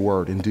speaks a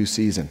word in due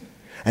season.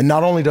 And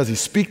not only does he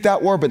speak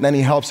that word, but then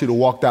he helps you to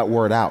walk that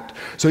word out.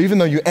 So even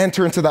though you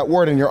enter into that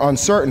word and you're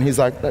uncertain, he's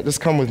like,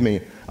 just come with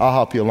me. I'll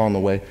help you along the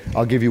way.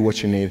 I'll give you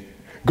what you need.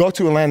 Go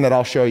to a land that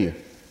I'll show you.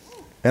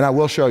 And I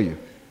will show you.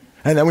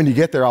 And then when you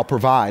get there, I'll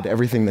provide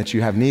everything that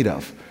you have need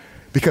of.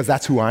 Because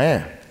that's who I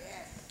am.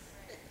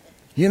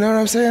 You know what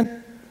I'm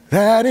saying?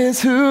 That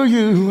is who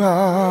you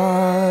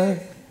are.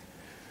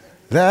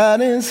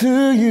 That is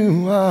who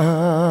you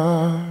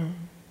are.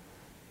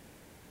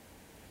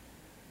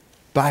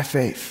 By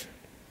faith.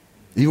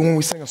 Even when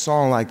we sing a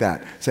song like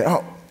that, say,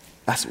 oh,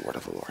 that's the word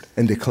of the Lord,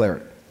 and declare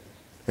it.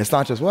 It's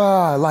not just, well,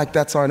 I like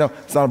that song. No,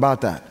 it's not about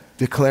that.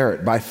 Declare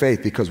it by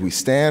faith because we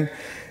stand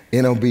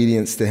in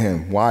obedience to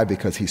him. Why?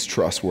 Because he's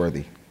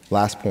trustworthy.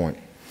 Last point.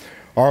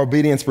 Our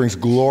obedience brings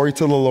glory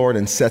to the Lord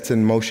and sets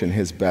in motion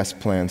his best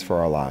plans for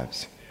our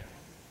lives.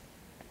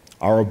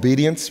 Our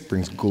obedience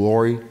brings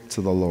glory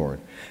to the Lord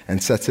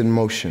and sets in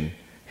motion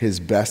his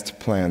best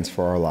plans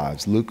for our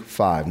lives. Luke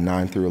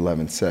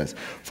 5:9-11 says,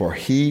 for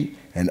he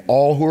and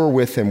all who were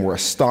with him were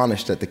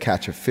astonished at the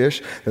catch of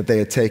fish that they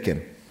had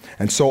taken.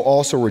 And so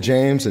also were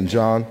James and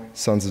John,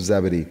 sons of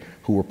Zebedee,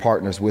 who were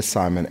partners with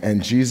Simon.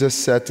 And Jesus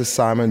said to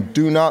Simon,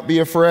 do not be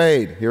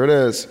afraid. Here it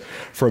is.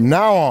 From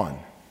now on,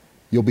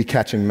 you'll be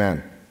catching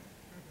men.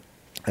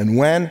 And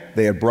when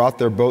they had brought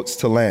their boats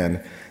to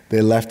land,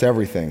 they left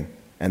everything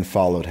and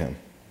followed him.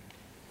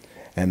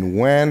 And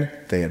when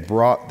they had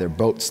brought their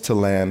boats to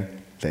land,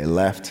 they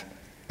left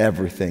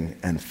everything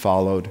and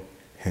followed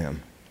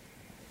him.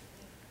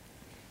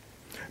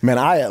 Man,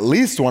 I at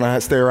least want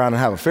to stay around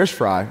and have a fish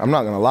fry. I'm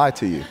not going to lie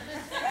to you.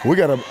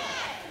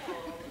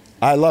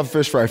 I love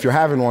fish fry. If you're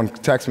having one,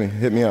 text me,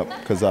 hit me up,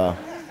 because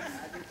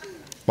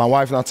my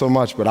wife not so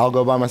much, but I'll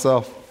go by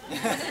myself.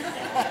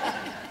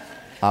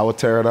 I will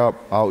tear it up.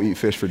 I'll eat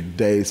fish for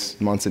days,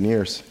 months, and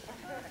years.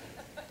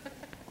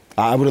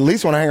 I would at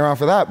least want to hang around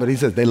for that, but he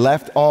says they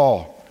left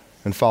all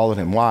and followed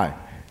him. Why?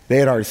 They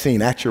had already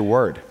seen, at your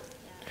word.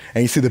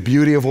 And you see the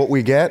beauty of what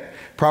we get?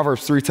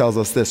 Proverbs 3 tells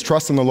us this: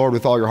 trust in the Lord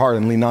with all your heart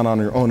and lean not on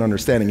your own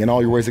understanding. In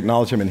all your ways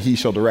acknowledge him and he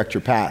shall direct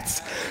your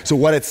paths. So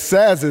what it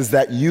says is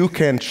that you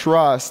can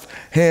trust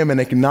him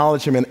and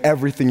acknowledge him in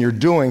everything you're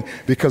doing,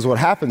 because what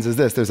happens is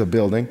this: there's a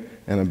building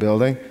and a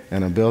building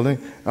and a building.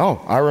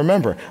 Oh, I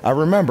remember.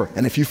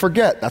 And if you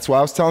forget, that's why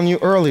I was telling you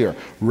earlier,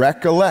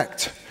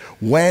 recollect.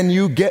 When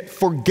you get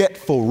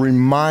forgetful,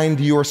 remind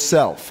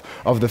yourself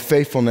of the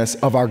faithfulness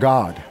of our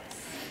God,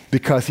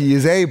 because he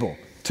is able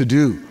to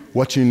do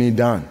what you need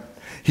done.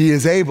 He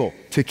is able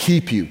to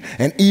keep you.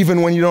 And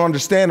even when you don't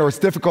understand, or it's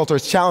difficult, or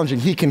it's challenging,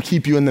 he can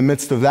keep you in the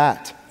midst of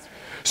that.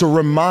 So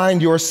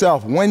remind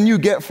yourself when you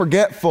get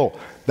forgetful.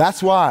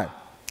 That's why,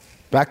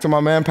 back to my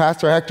man,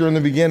 Pastor Hector, in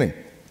the beginning,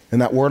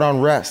 and that word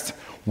on rest,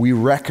 we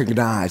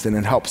recognize, and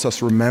it helps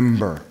us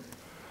remember.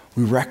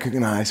 We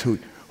recognize who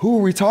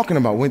are we talking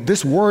about? When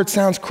this word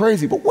sounds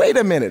crazy, but wait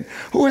a minute.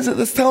 Who is it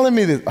that's telling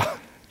me this?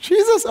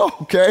 Jesus? Oh,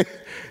 okay.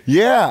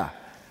 Yeah.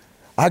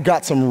 I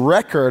got some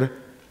record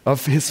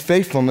of his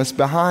faithfulness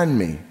behind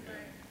me.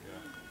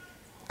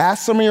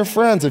 Ask some of your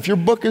friends. If your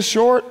book is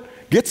short,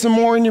 get some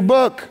more in your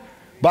book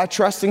by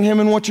trusting him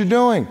in what you're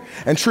doing.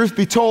 And truth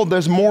be told,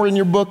 there's more in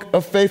your book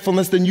of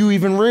faithfulness than you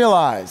even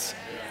realize.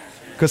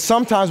 Because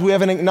sometimes we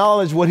haven't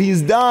acknowledged what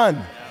he's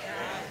done.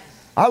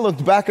 I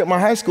looked back at my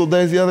high school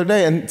days the other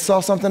day and saw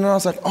something, and I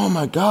was like, oh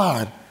my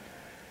God,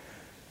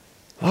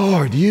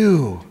 Lord,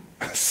 you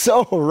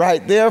so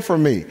right there for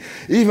me.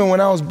 Even when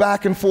I was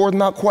back and forth,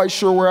 not quite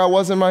sure where I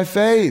was in my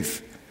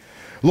faith.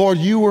 Lord,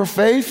 you were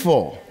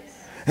faithful.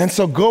 And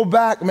so go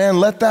back, man,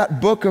 let that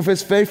book of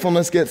his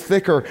faithfulness get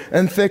thicker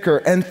and thicker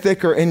and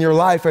thicker in your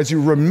life as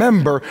you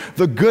remember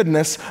the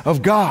goodness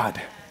of God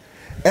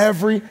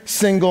every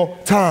single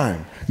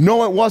time.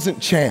 No, it wasn't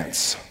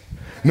chance.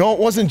 No, it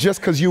wasn't just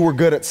because you were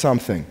good at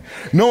something.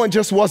 No, it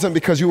just wasn't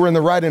because you were in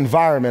the right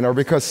environment, or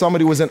because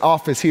somebody was in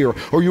office here,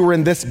 or you were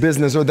in this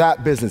business or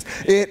that business.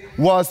 It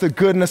was the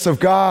goodness of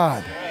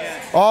God.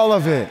 All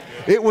of it.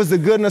 It was the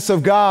goodness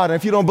of God. And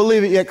if you don't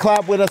believe it yet,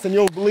 clap with us and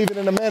you'll believe it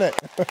in a minute.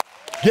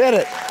 Get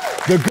it?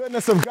 The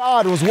goodness of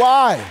God was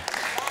why.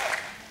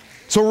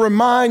 So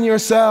remind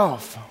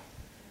yourself.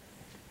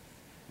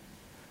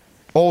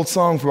 Old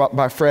song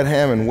by Fred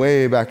Hammond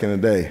way back in the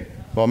day.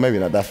 Well, maybe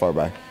not that far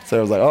back. So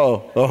I was like,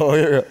 oh,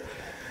 here.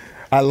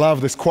 I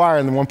love this choir,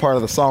 and then one part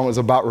of the song was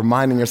about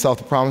reminding yourself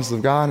the promises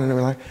of God, and they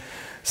were like,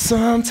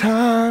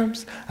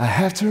 sometimes I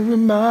have to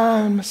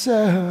remind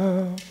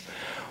myself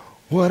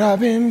what I've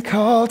been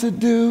called to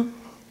do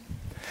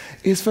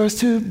is first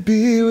to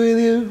be with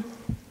you.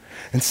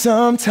 And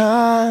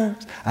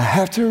sometimes I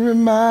have to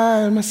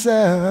remind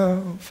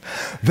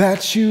myself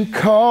that you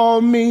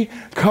call me,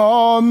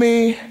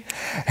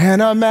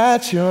 and I'm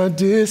at your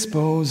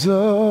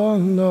disposal,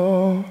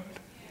 Lord.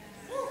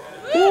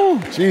 Woo,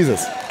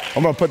 Jesus.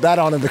 I'm going to put that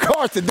on in the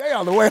car today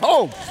on the way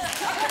home.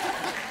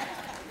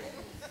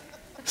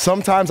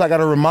 Sometimes I got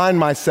to remind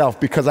myself,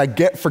 because I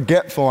get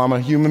forgetful. I'm a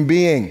human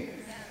being.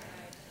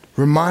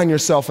 Remind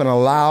yourself and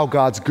allow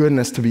God's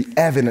goodness to be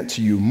evident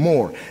to you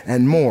more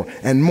and more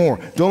and more.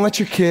 Don't let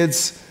your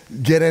kids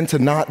get into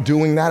not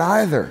doing that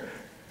either.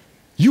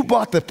 You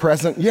bought the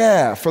present,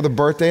 yeah, for the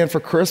birthday and for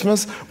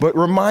Christmas, but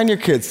remind your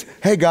kids,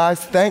 hey guys,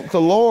 thank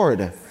the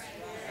Lord.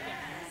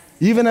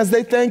 Even as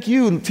they thank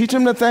you, teach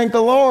them to thank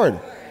the Lord.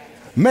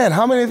 Man,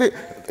 how many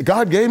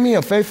God gave me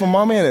a faithful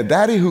mommy and a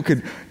daddy who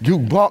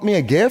bought me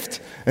a gift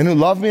and who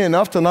loved me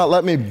enough to not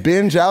let me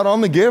binge out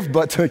on the gift,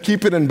 but to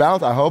keep it in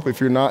bounds. I hope if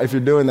you're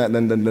doing that,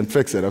 then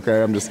fix it,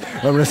 okay? I'm just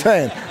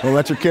saying, don't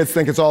let your kids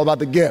think it's all about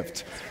the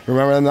gift.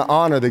 Remember, and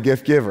honor the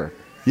gift giver.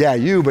 Yeah,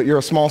 you, but you're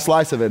a small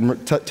slice of it.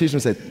 And teach them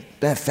to say,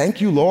 Dad,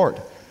 thank you,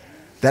 Lord,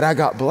 that I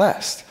got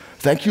blessed.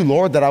 Thank you,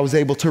 Lord, that I was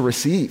able to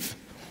receive.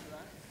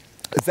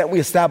 It's that we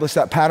establish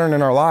that pattern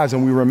in our lives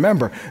and we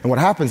remember. And what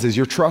happens is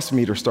your trust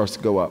meter starts to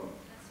go up.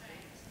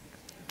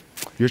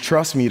 Your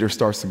trust meter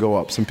starts to go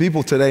up. Some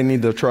people today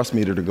need their trust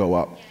meter to go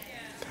up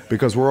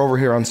because we're over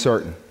here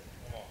uncertain.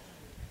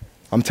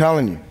 I'm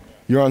telling you,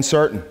 you're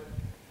uncertain.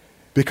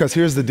 Because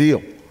here's the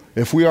deal.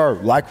 If we are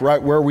like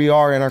right where we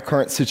are in our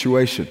current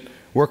situation,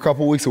 we're a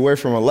couple weeks away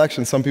from an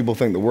election. Some people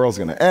think the world's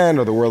going to end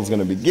or the world's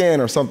going to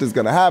begin or something's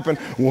going to happen.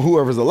 Well,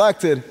 whoever's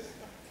elected.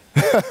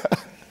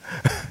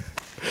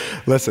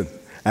 Listen,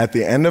 at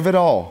the end of it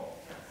all,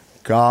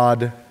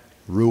 God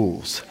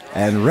rules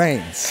and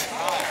reigns.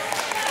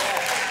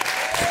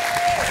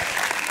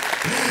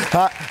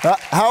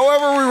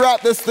 However we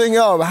wrap this thing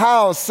up,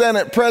 House,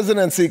 Senate,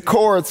 presidency,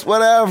 courts,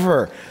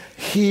 whatever,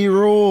 he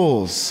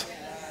rules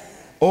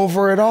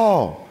over it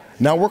all.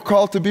 Now we're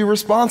called to be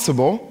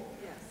responsible.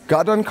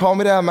 God doesn't call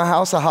me to have my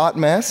house a hot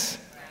mess.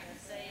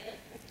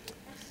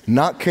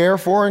 Not care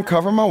for and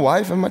cover my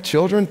wife and my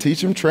children,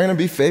 teach them, train them,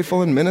 be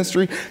faithful in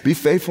ministry, be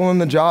faithful in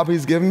the job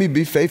he's given me,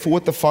 be faithful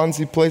with the funds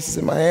he places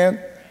in my hand.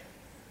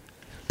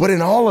 But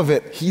in all of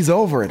it, he's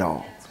over it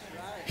all.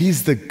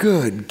 He's the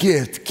good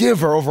gift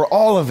giver over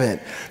all of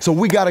it. So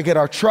we got to get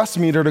our trust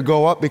meter to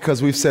go up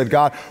because we've said,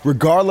 God,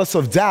 regardless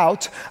of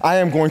doubt, I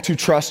am going to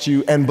trust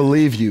you and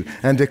believe you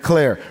and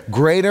declare,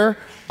 greater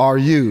are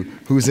you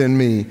who's in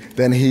me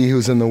than he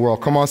who's in the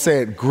world. Come on,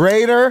 say it.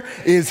 Greater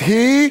is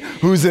he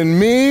who's in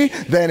me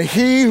than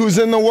he who's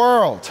in the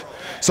world.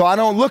 So I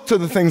don't look to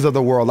the things of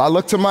the world. I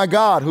look to my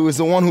God, who is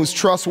the one who's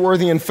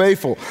trustworthy and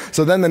faithful.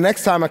 So then the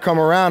next time I come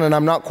around and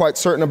I'm not quite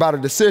certain about a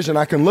decision,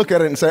 I can look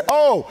at it and say,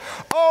 oh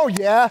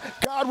yeah,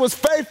 God was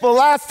faithful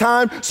last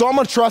time, so I'm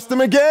going to trust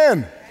him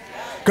again.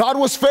 God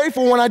was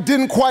faithful when I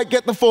didn't quite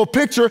get the full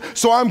picture,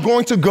 so I'm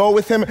going to go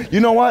with him.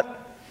 You know what?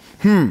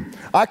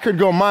 I could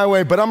go my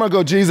way, but I'm going to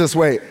go Jesus'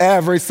 way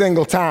every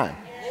single time.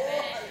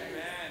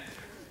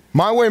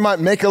 My way might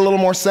make a little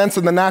more sense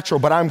in the natural,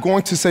 but I'm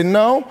going to say,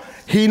 no,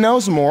 he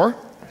knows more.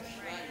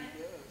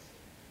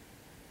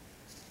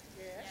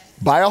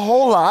 By a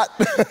whole lot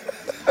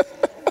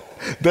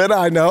that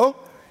I know.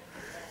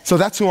 So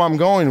that's who I'm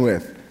going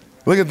with.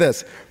 Look at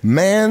this.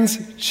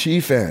 Man's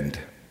chief end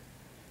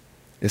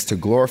is to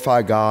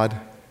glorify God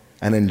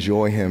and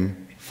enjoy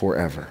him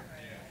forever.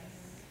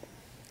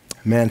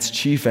 Man's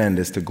chief end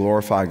is to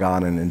glorify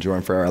God and enjoy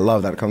him forever. I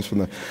love that. It comes from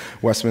the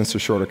Westminster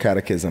Shorter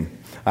Catechism.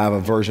 I have a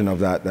version of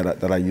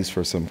that I use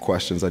for some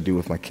questions I do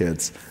with my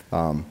kids.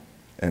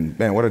 And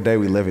man, what a day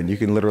we live in. You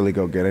can literally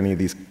go get any of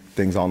these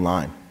things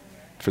online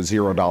for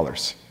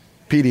 $0.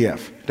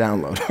 PDF,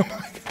 download.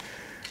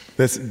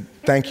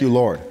 Thank you,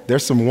 Lord.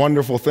 There's some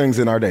wonderful things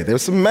in our day.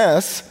 There's some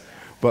mess,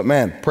 but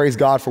man, praise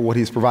God for what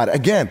he's provided.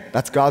 Again,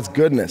 that's God's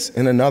goodness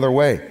in another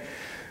way.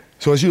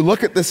 So as you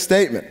look at this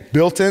statement,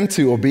 built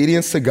into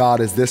obedience to God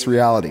is this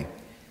reality.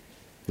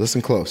 Listen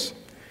close.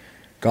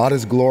 God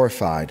is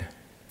glorified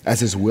as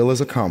his will is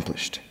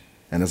accomplished,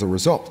 and as a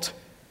result,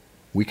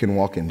 we can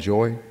walk in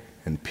joy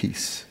and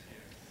peace,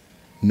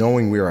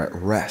 knowing we are at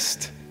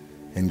rest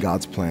in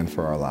God's plan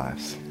for our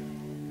lives.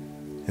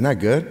 Isn't that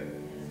good?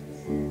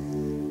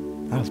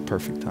 That was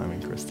perfect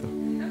timing, Krista.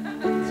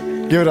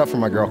 Give it up for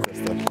my girl,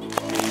 Krista.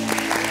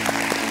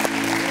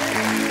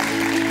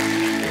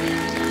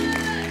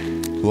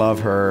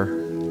 Love her.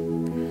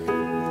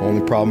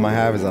 Only problem I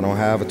have is I don't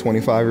have a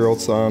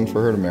 25-year-old son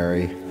for her to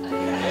marry.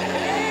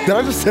 Did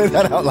I just say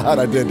that out loud?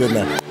 I did, didn't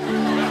I?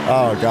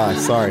 Oh, gosh,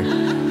 sorry.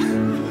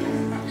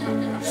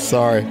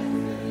 Sorry.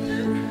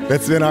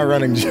 It's been our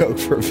running joke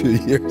for a few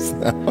years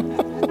now.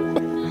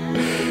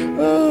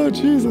 Oh,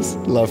 Jesus.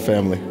 Love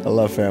family. I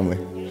love family.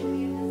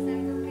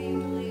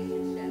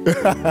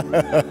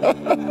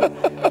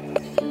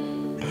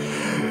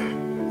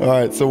 All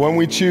right, so when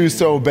we choose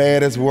to obey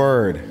at his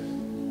word,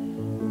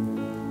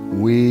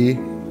 we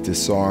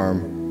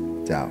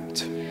disarm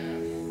doubt.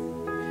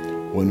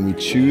 When we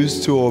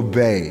choose to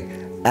obey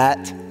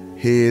at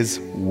his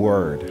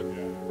word,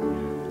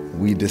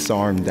 we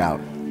disarm doubt.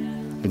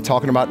 I've been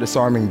talking about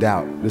disarming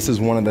doubt. This is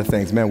one of the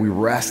things, man, we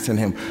rest in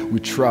him. We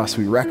trust,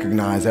 we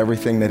recognize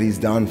everything that he's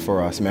done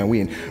for us, man.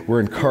 We're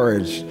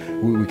encouraged.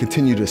 We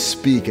continue to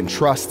speak and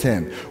trust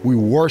him. We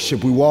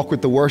worship, we walk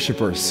with the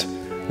worshipers,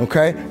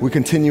 okay? We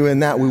continue in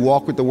that, we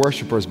walk with the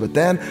worshipers. But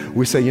then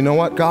we say, you know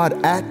what,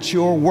 God, at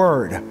your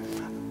word,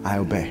 I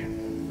obey.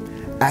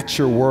 At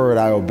your word,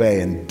 I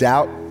obey. And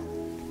doubt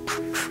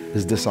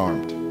is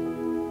disarmed.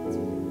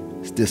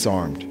 It's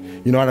disarmed.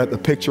 You know what the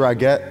picture I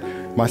get?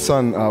 My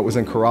son was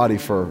in karate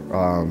for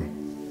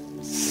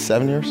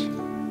 7 years,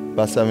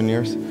 about 7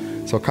 years.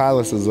 So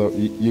Kylis is,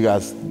 you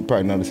guys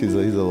probably noticed, he's a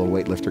little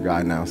weightlifter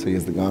guy now, so he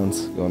has the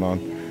guns going on.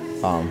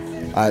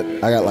 I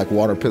got like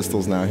water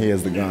pistols now, he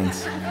has the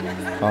guns.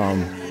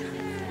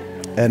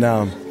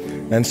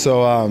 And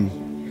so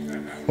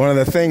one of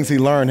the things he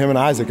learned, him and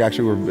Isaac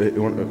actually were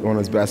one of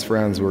his best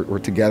friends, were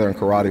together in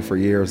karate for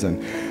years.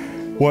 And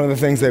one of the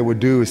things they would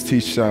do is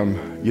teach them,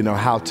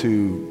 how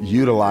to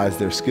utilize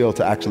their skill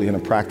to actually in a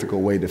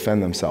practical way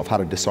defend themselves, how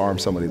to disarm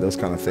somebody, those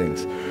kind of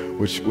things,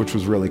 which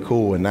was really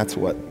cool. And that's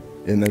what,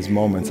 in those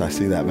moments, I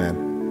see that,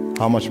 man.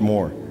 How much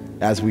more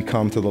as we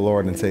come to the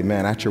Lord and say,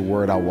 man, at your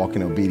word, I'll walk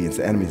in obedience.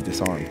 The enemy's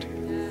disarmed.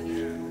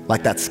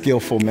 Like that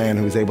skillful man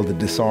who's able to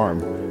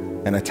disarm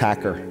an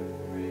attacker.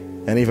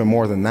 And even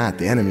more than that,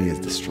 the enemy is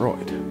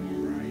destroyed.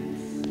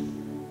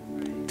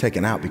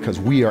 Taken out because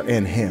we are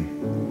in him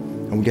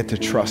and we get to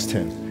trust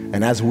him.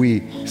 And as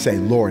we say,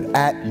 Lord,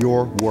 at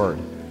your word,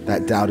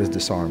 that doubt is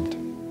disarmed.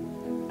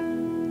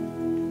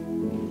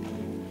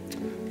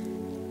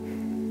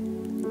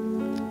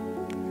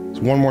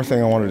 So one more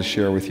thing I wanted to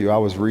share with you. I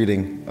was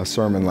reading a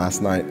sermon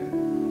last night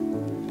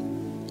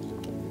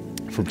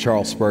from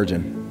Charles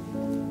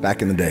Spurgeon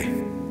back in the day,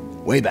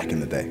 way back in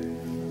the day.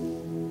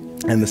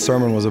 And the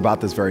sermon was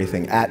about this very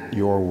thing, at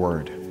your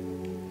word.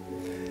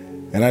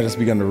 And I just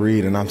began to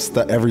read, and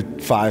every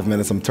 5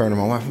 minutes I'm turning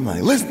to my wife, I'm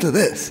like, listen to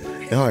this.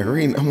 And I'm like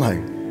reading, I'm like,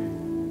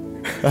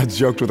 I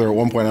joked with her at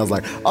one point, I was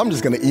like, I'm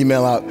just going to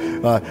email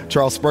out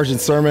Charles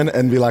Spurgeon's sermon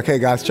and be like, hey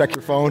guys, check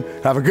your phone,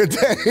 have a good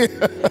day.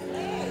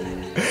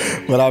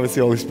 But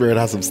obviously Holy Spirit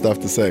has some stuff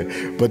to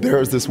say. But there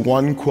was this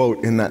one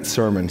quote in that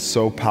sermon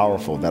so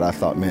powerful that I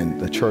thought, man,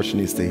 the church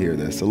needs to hear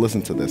this. So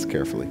listen to this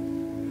carefully.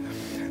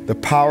 The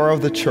power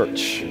of the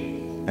church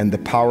and the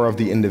power of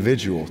the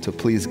individual to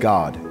please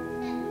God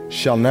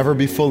shall never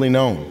be fully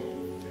known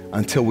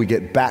until we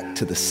get back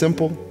to the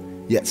simple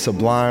yet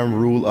sublime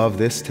rule of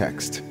this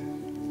text,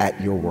 at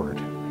your word.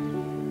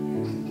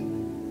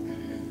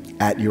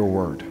 At your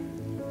word.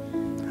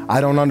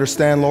 I don't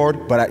understand,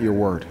 Lord, but at your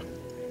word.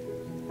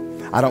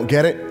 I don't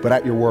get it, but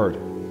at your word.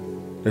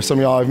 There's some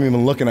of y'all, I've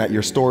even looking at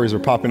your stories are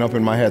popping up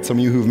in my head. Some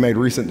of you who've made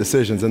recent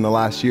decisions in the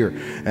last year.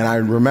 And I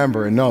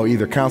remember and know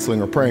either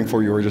counseling or praying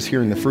for you or just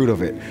hearing the fruit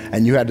of it.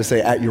 And you had to say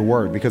at your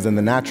word because in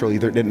the natural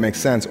either it didn't make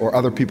sense or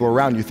other people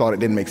around you thought it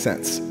didn't make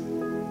sense.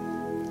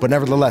 But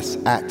nevertheless,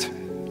 at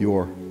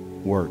your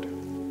word.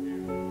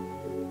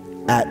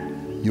 At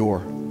your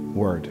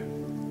word.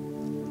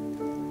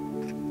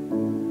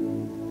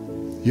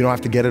 You don't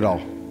have to get it all.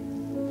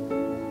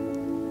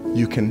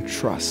 You can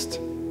trust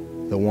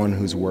the one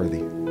who's worthy,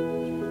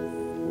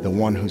 the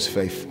one who's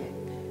faithful.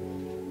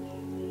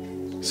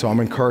 So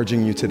I'm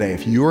encouraging you today,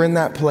 if you're in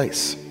that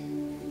place,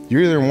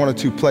 you're either in one of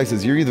two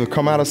places. You're either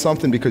come out of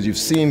something because you've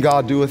seen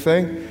God do a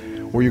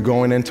thing, or you're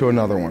going into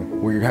another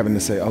one where you're having to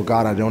say, oh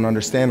God, I don't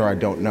understand or I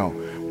don't know.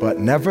 But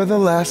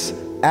nevertheless,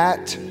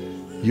 at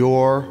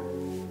your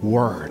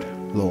word,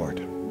 Lord,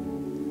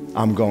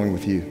 I'm going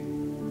with you.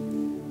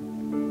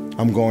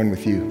 I'm going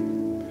with you.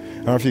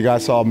 I don't know if you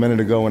guys saw a minute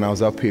ago when I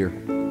was up here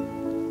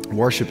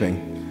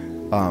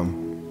worshiping,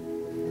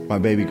 my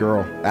baby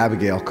girl,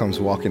 Abigail, comes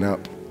walking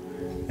up,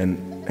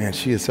 and man,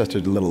 she is such a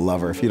little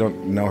lover. If you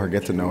don't know her,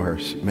 get to know her.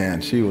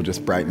 Man, she will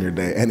just brighten your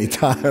day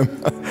anytime.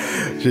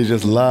 She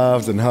just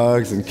loves and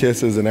hugs and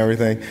kisses and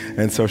everything.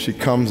 And so she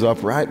comes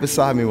up right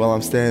beside me while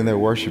I'm standing there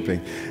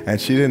worshiping. And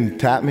she didn't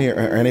tap me or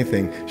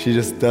anything. She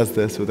just does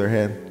this with her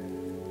hand.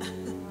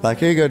 Like,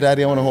 here you go,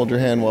 Daddy, I want to hold your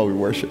hand while we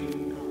worship.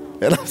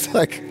 And I was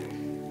like,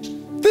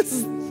 this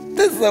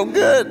is so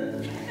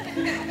good.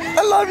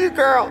 I love you,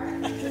 girl.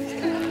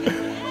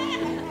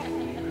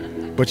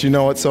 But you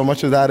know what so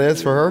much of that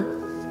is for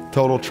her?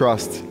 Total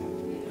trust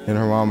in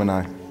her mom and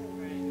I.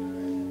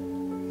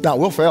 Now,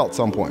 we'll fail at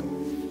some point.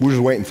 We're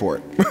just waiting for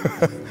it.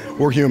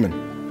 We're human.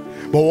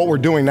 But what we're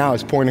doing now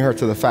is pointing her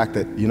to the fact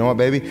that, you know what,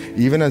 baby?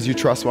 Even as you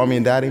trust mommy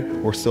and daddy,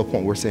 we're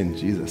saying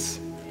Jesus.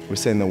 We're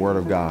saying the word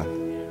of God.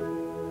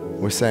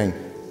 We're saying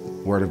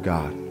word of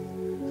God.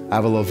 I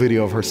have a little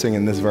video of her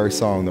singing this very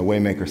song, the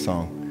Waymaker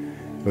song,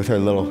 with her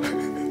little,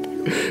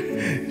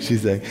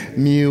 she's like,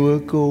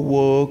 miracle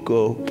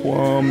worker,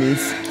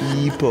 promise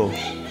keeper,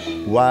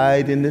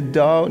 wide in the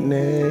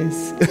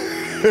darkness.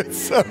 It's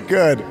so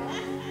good.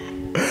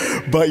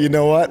 But you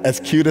know what? As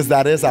cute as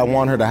that is, I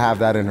want her to have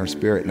that in her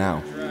spirit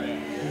now.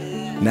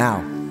 Now.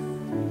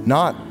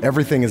 Not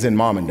everything is in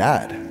mom and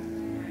dad.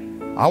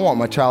 I want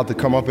my child to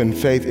come up in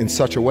faith in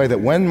such a way that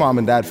when mom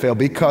and dad fail,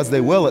 because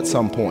they will at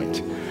some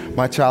point,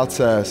 my child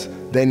says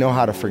they know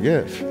how to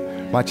forgive.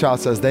 My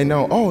child says they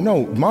know, oh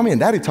no, mommy and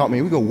daddy taught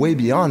me we go way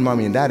beyond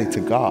mommy and daddy to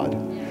God.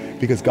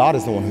 Because God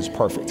is the one who's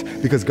perfect.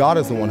 Because God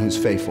is the one who's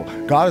faithful.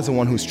 God is the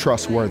one who's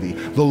trustworthy.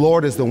 The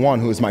Lord is the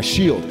one who is my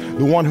shield.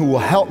 The one who will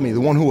help me.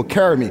 The one who will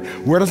carry me.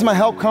 Where does my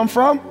help come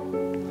from?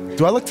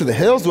 Do I look to the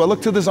hills? Do I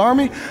look to this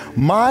army?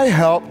 My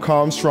help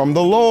comes from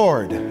the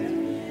Lord.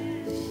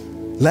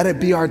 Let it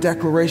be our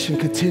declaration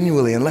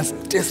continually, and let's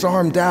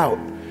disarm doubt.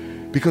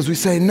 Because we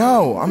say,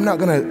 no, I'm not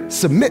going to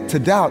submit to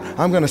doubt.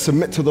 I'm going to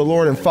submit to the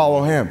Lord and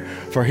follow him.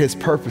 For his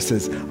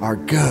purposes are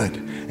good,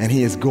 and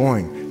he is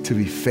going to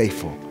be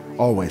faithful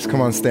always.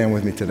 Come on, stand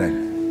with me today.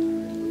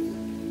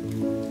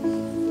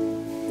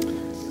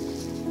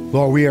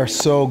 Lord, we are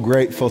so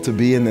grateful to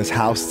be in this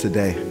house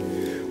today.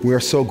 We are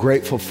so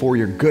grateful for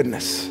your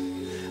goodness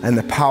and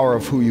the power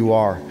of who you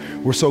are.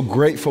 We're so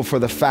grateful for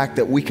the fact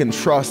that we can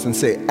trust and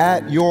say,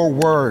 at your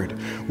word,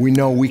 we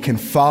know we can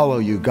follow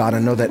you, God,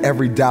 and know that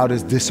every doubt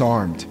is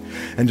disarmed.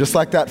 And just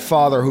like that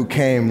father who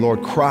came,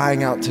 Lord,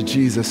 crying out to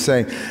Jesus,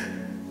 saying,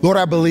 Lord,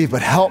 I believe,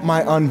 but help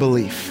my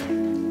unbelief.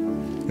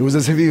 It was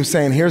as if he was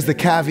saying, here's the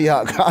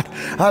caveat, God,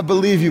 I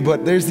believe you,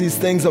 but there's these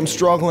things I'm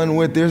struggling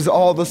with. There's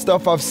all the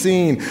stuff I've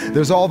seen.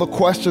 There's all the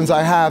questions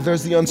I have.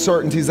 There's the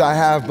uncertainties I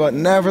have, but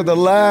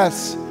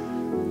nevertheless,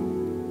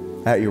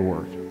 at your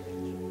word.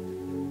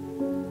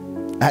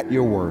 At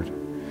your word.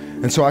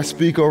 And so I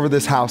speak over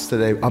this house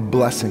today, a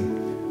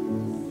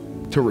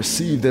blessing to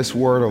receive this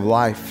word of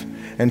life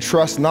and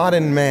trust not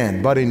in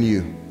man, but in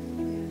you.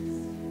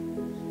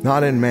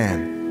 Not in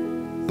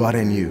man, but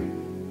in you.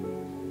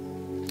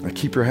 Now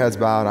keep your heads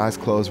bowed, eyes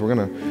closed. We're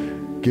going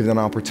to give an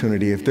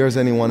opportunity. If there's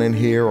anyone in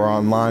here or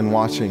online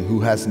watching who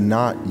has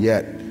not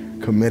yet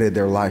committed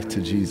their life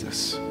to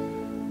Jesus,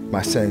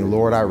 by saying,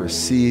 Lord, I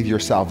receive your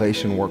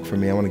salvation work for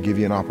me. I want to give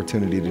you an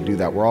opportunity to do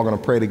that. We're all going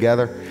to pray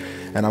together,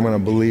 and I'm going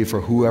to believe for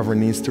whoever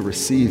needs to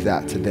receive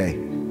that today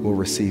will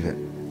receive it.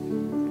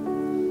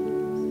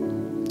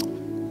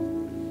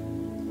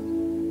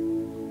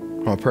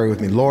 I'm going to pray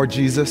with me. Lord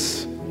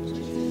Jesus,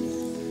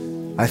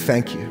 I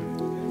thank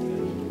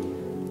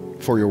you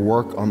for your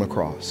work on the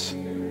cross.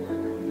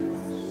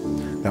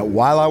 That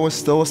while I was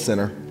still a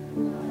sinner,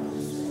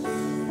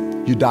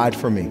 you died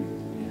for me.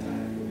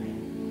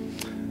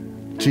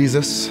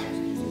 Jesus,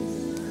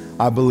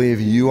 I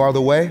believe you are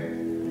the way,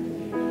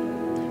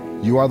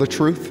 you are the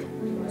truth,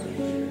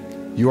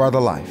 you are the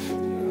life.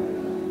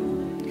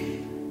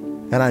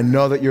 And I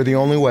know that you're the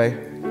only way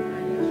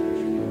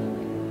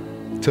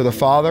to the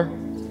Father,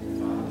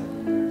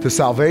 to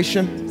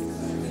salvation,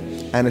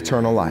 and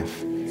eternal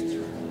life.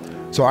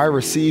 So I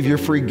receive your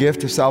free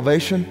gift of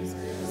salvation,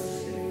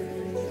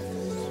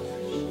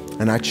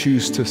 and I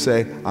choose to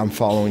say, I'm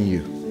following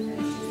you.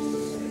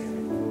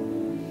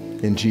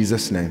 In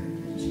Jesus' name.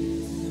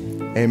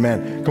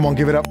 Amen. Come on,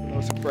 give it up for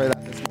those who pray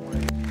that this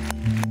morning.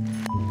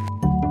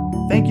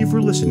 Thank you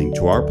for listening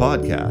to our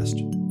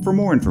podcast. For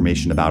more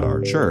information about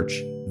our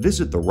church,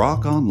 visit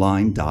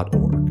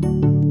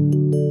therockonline.org.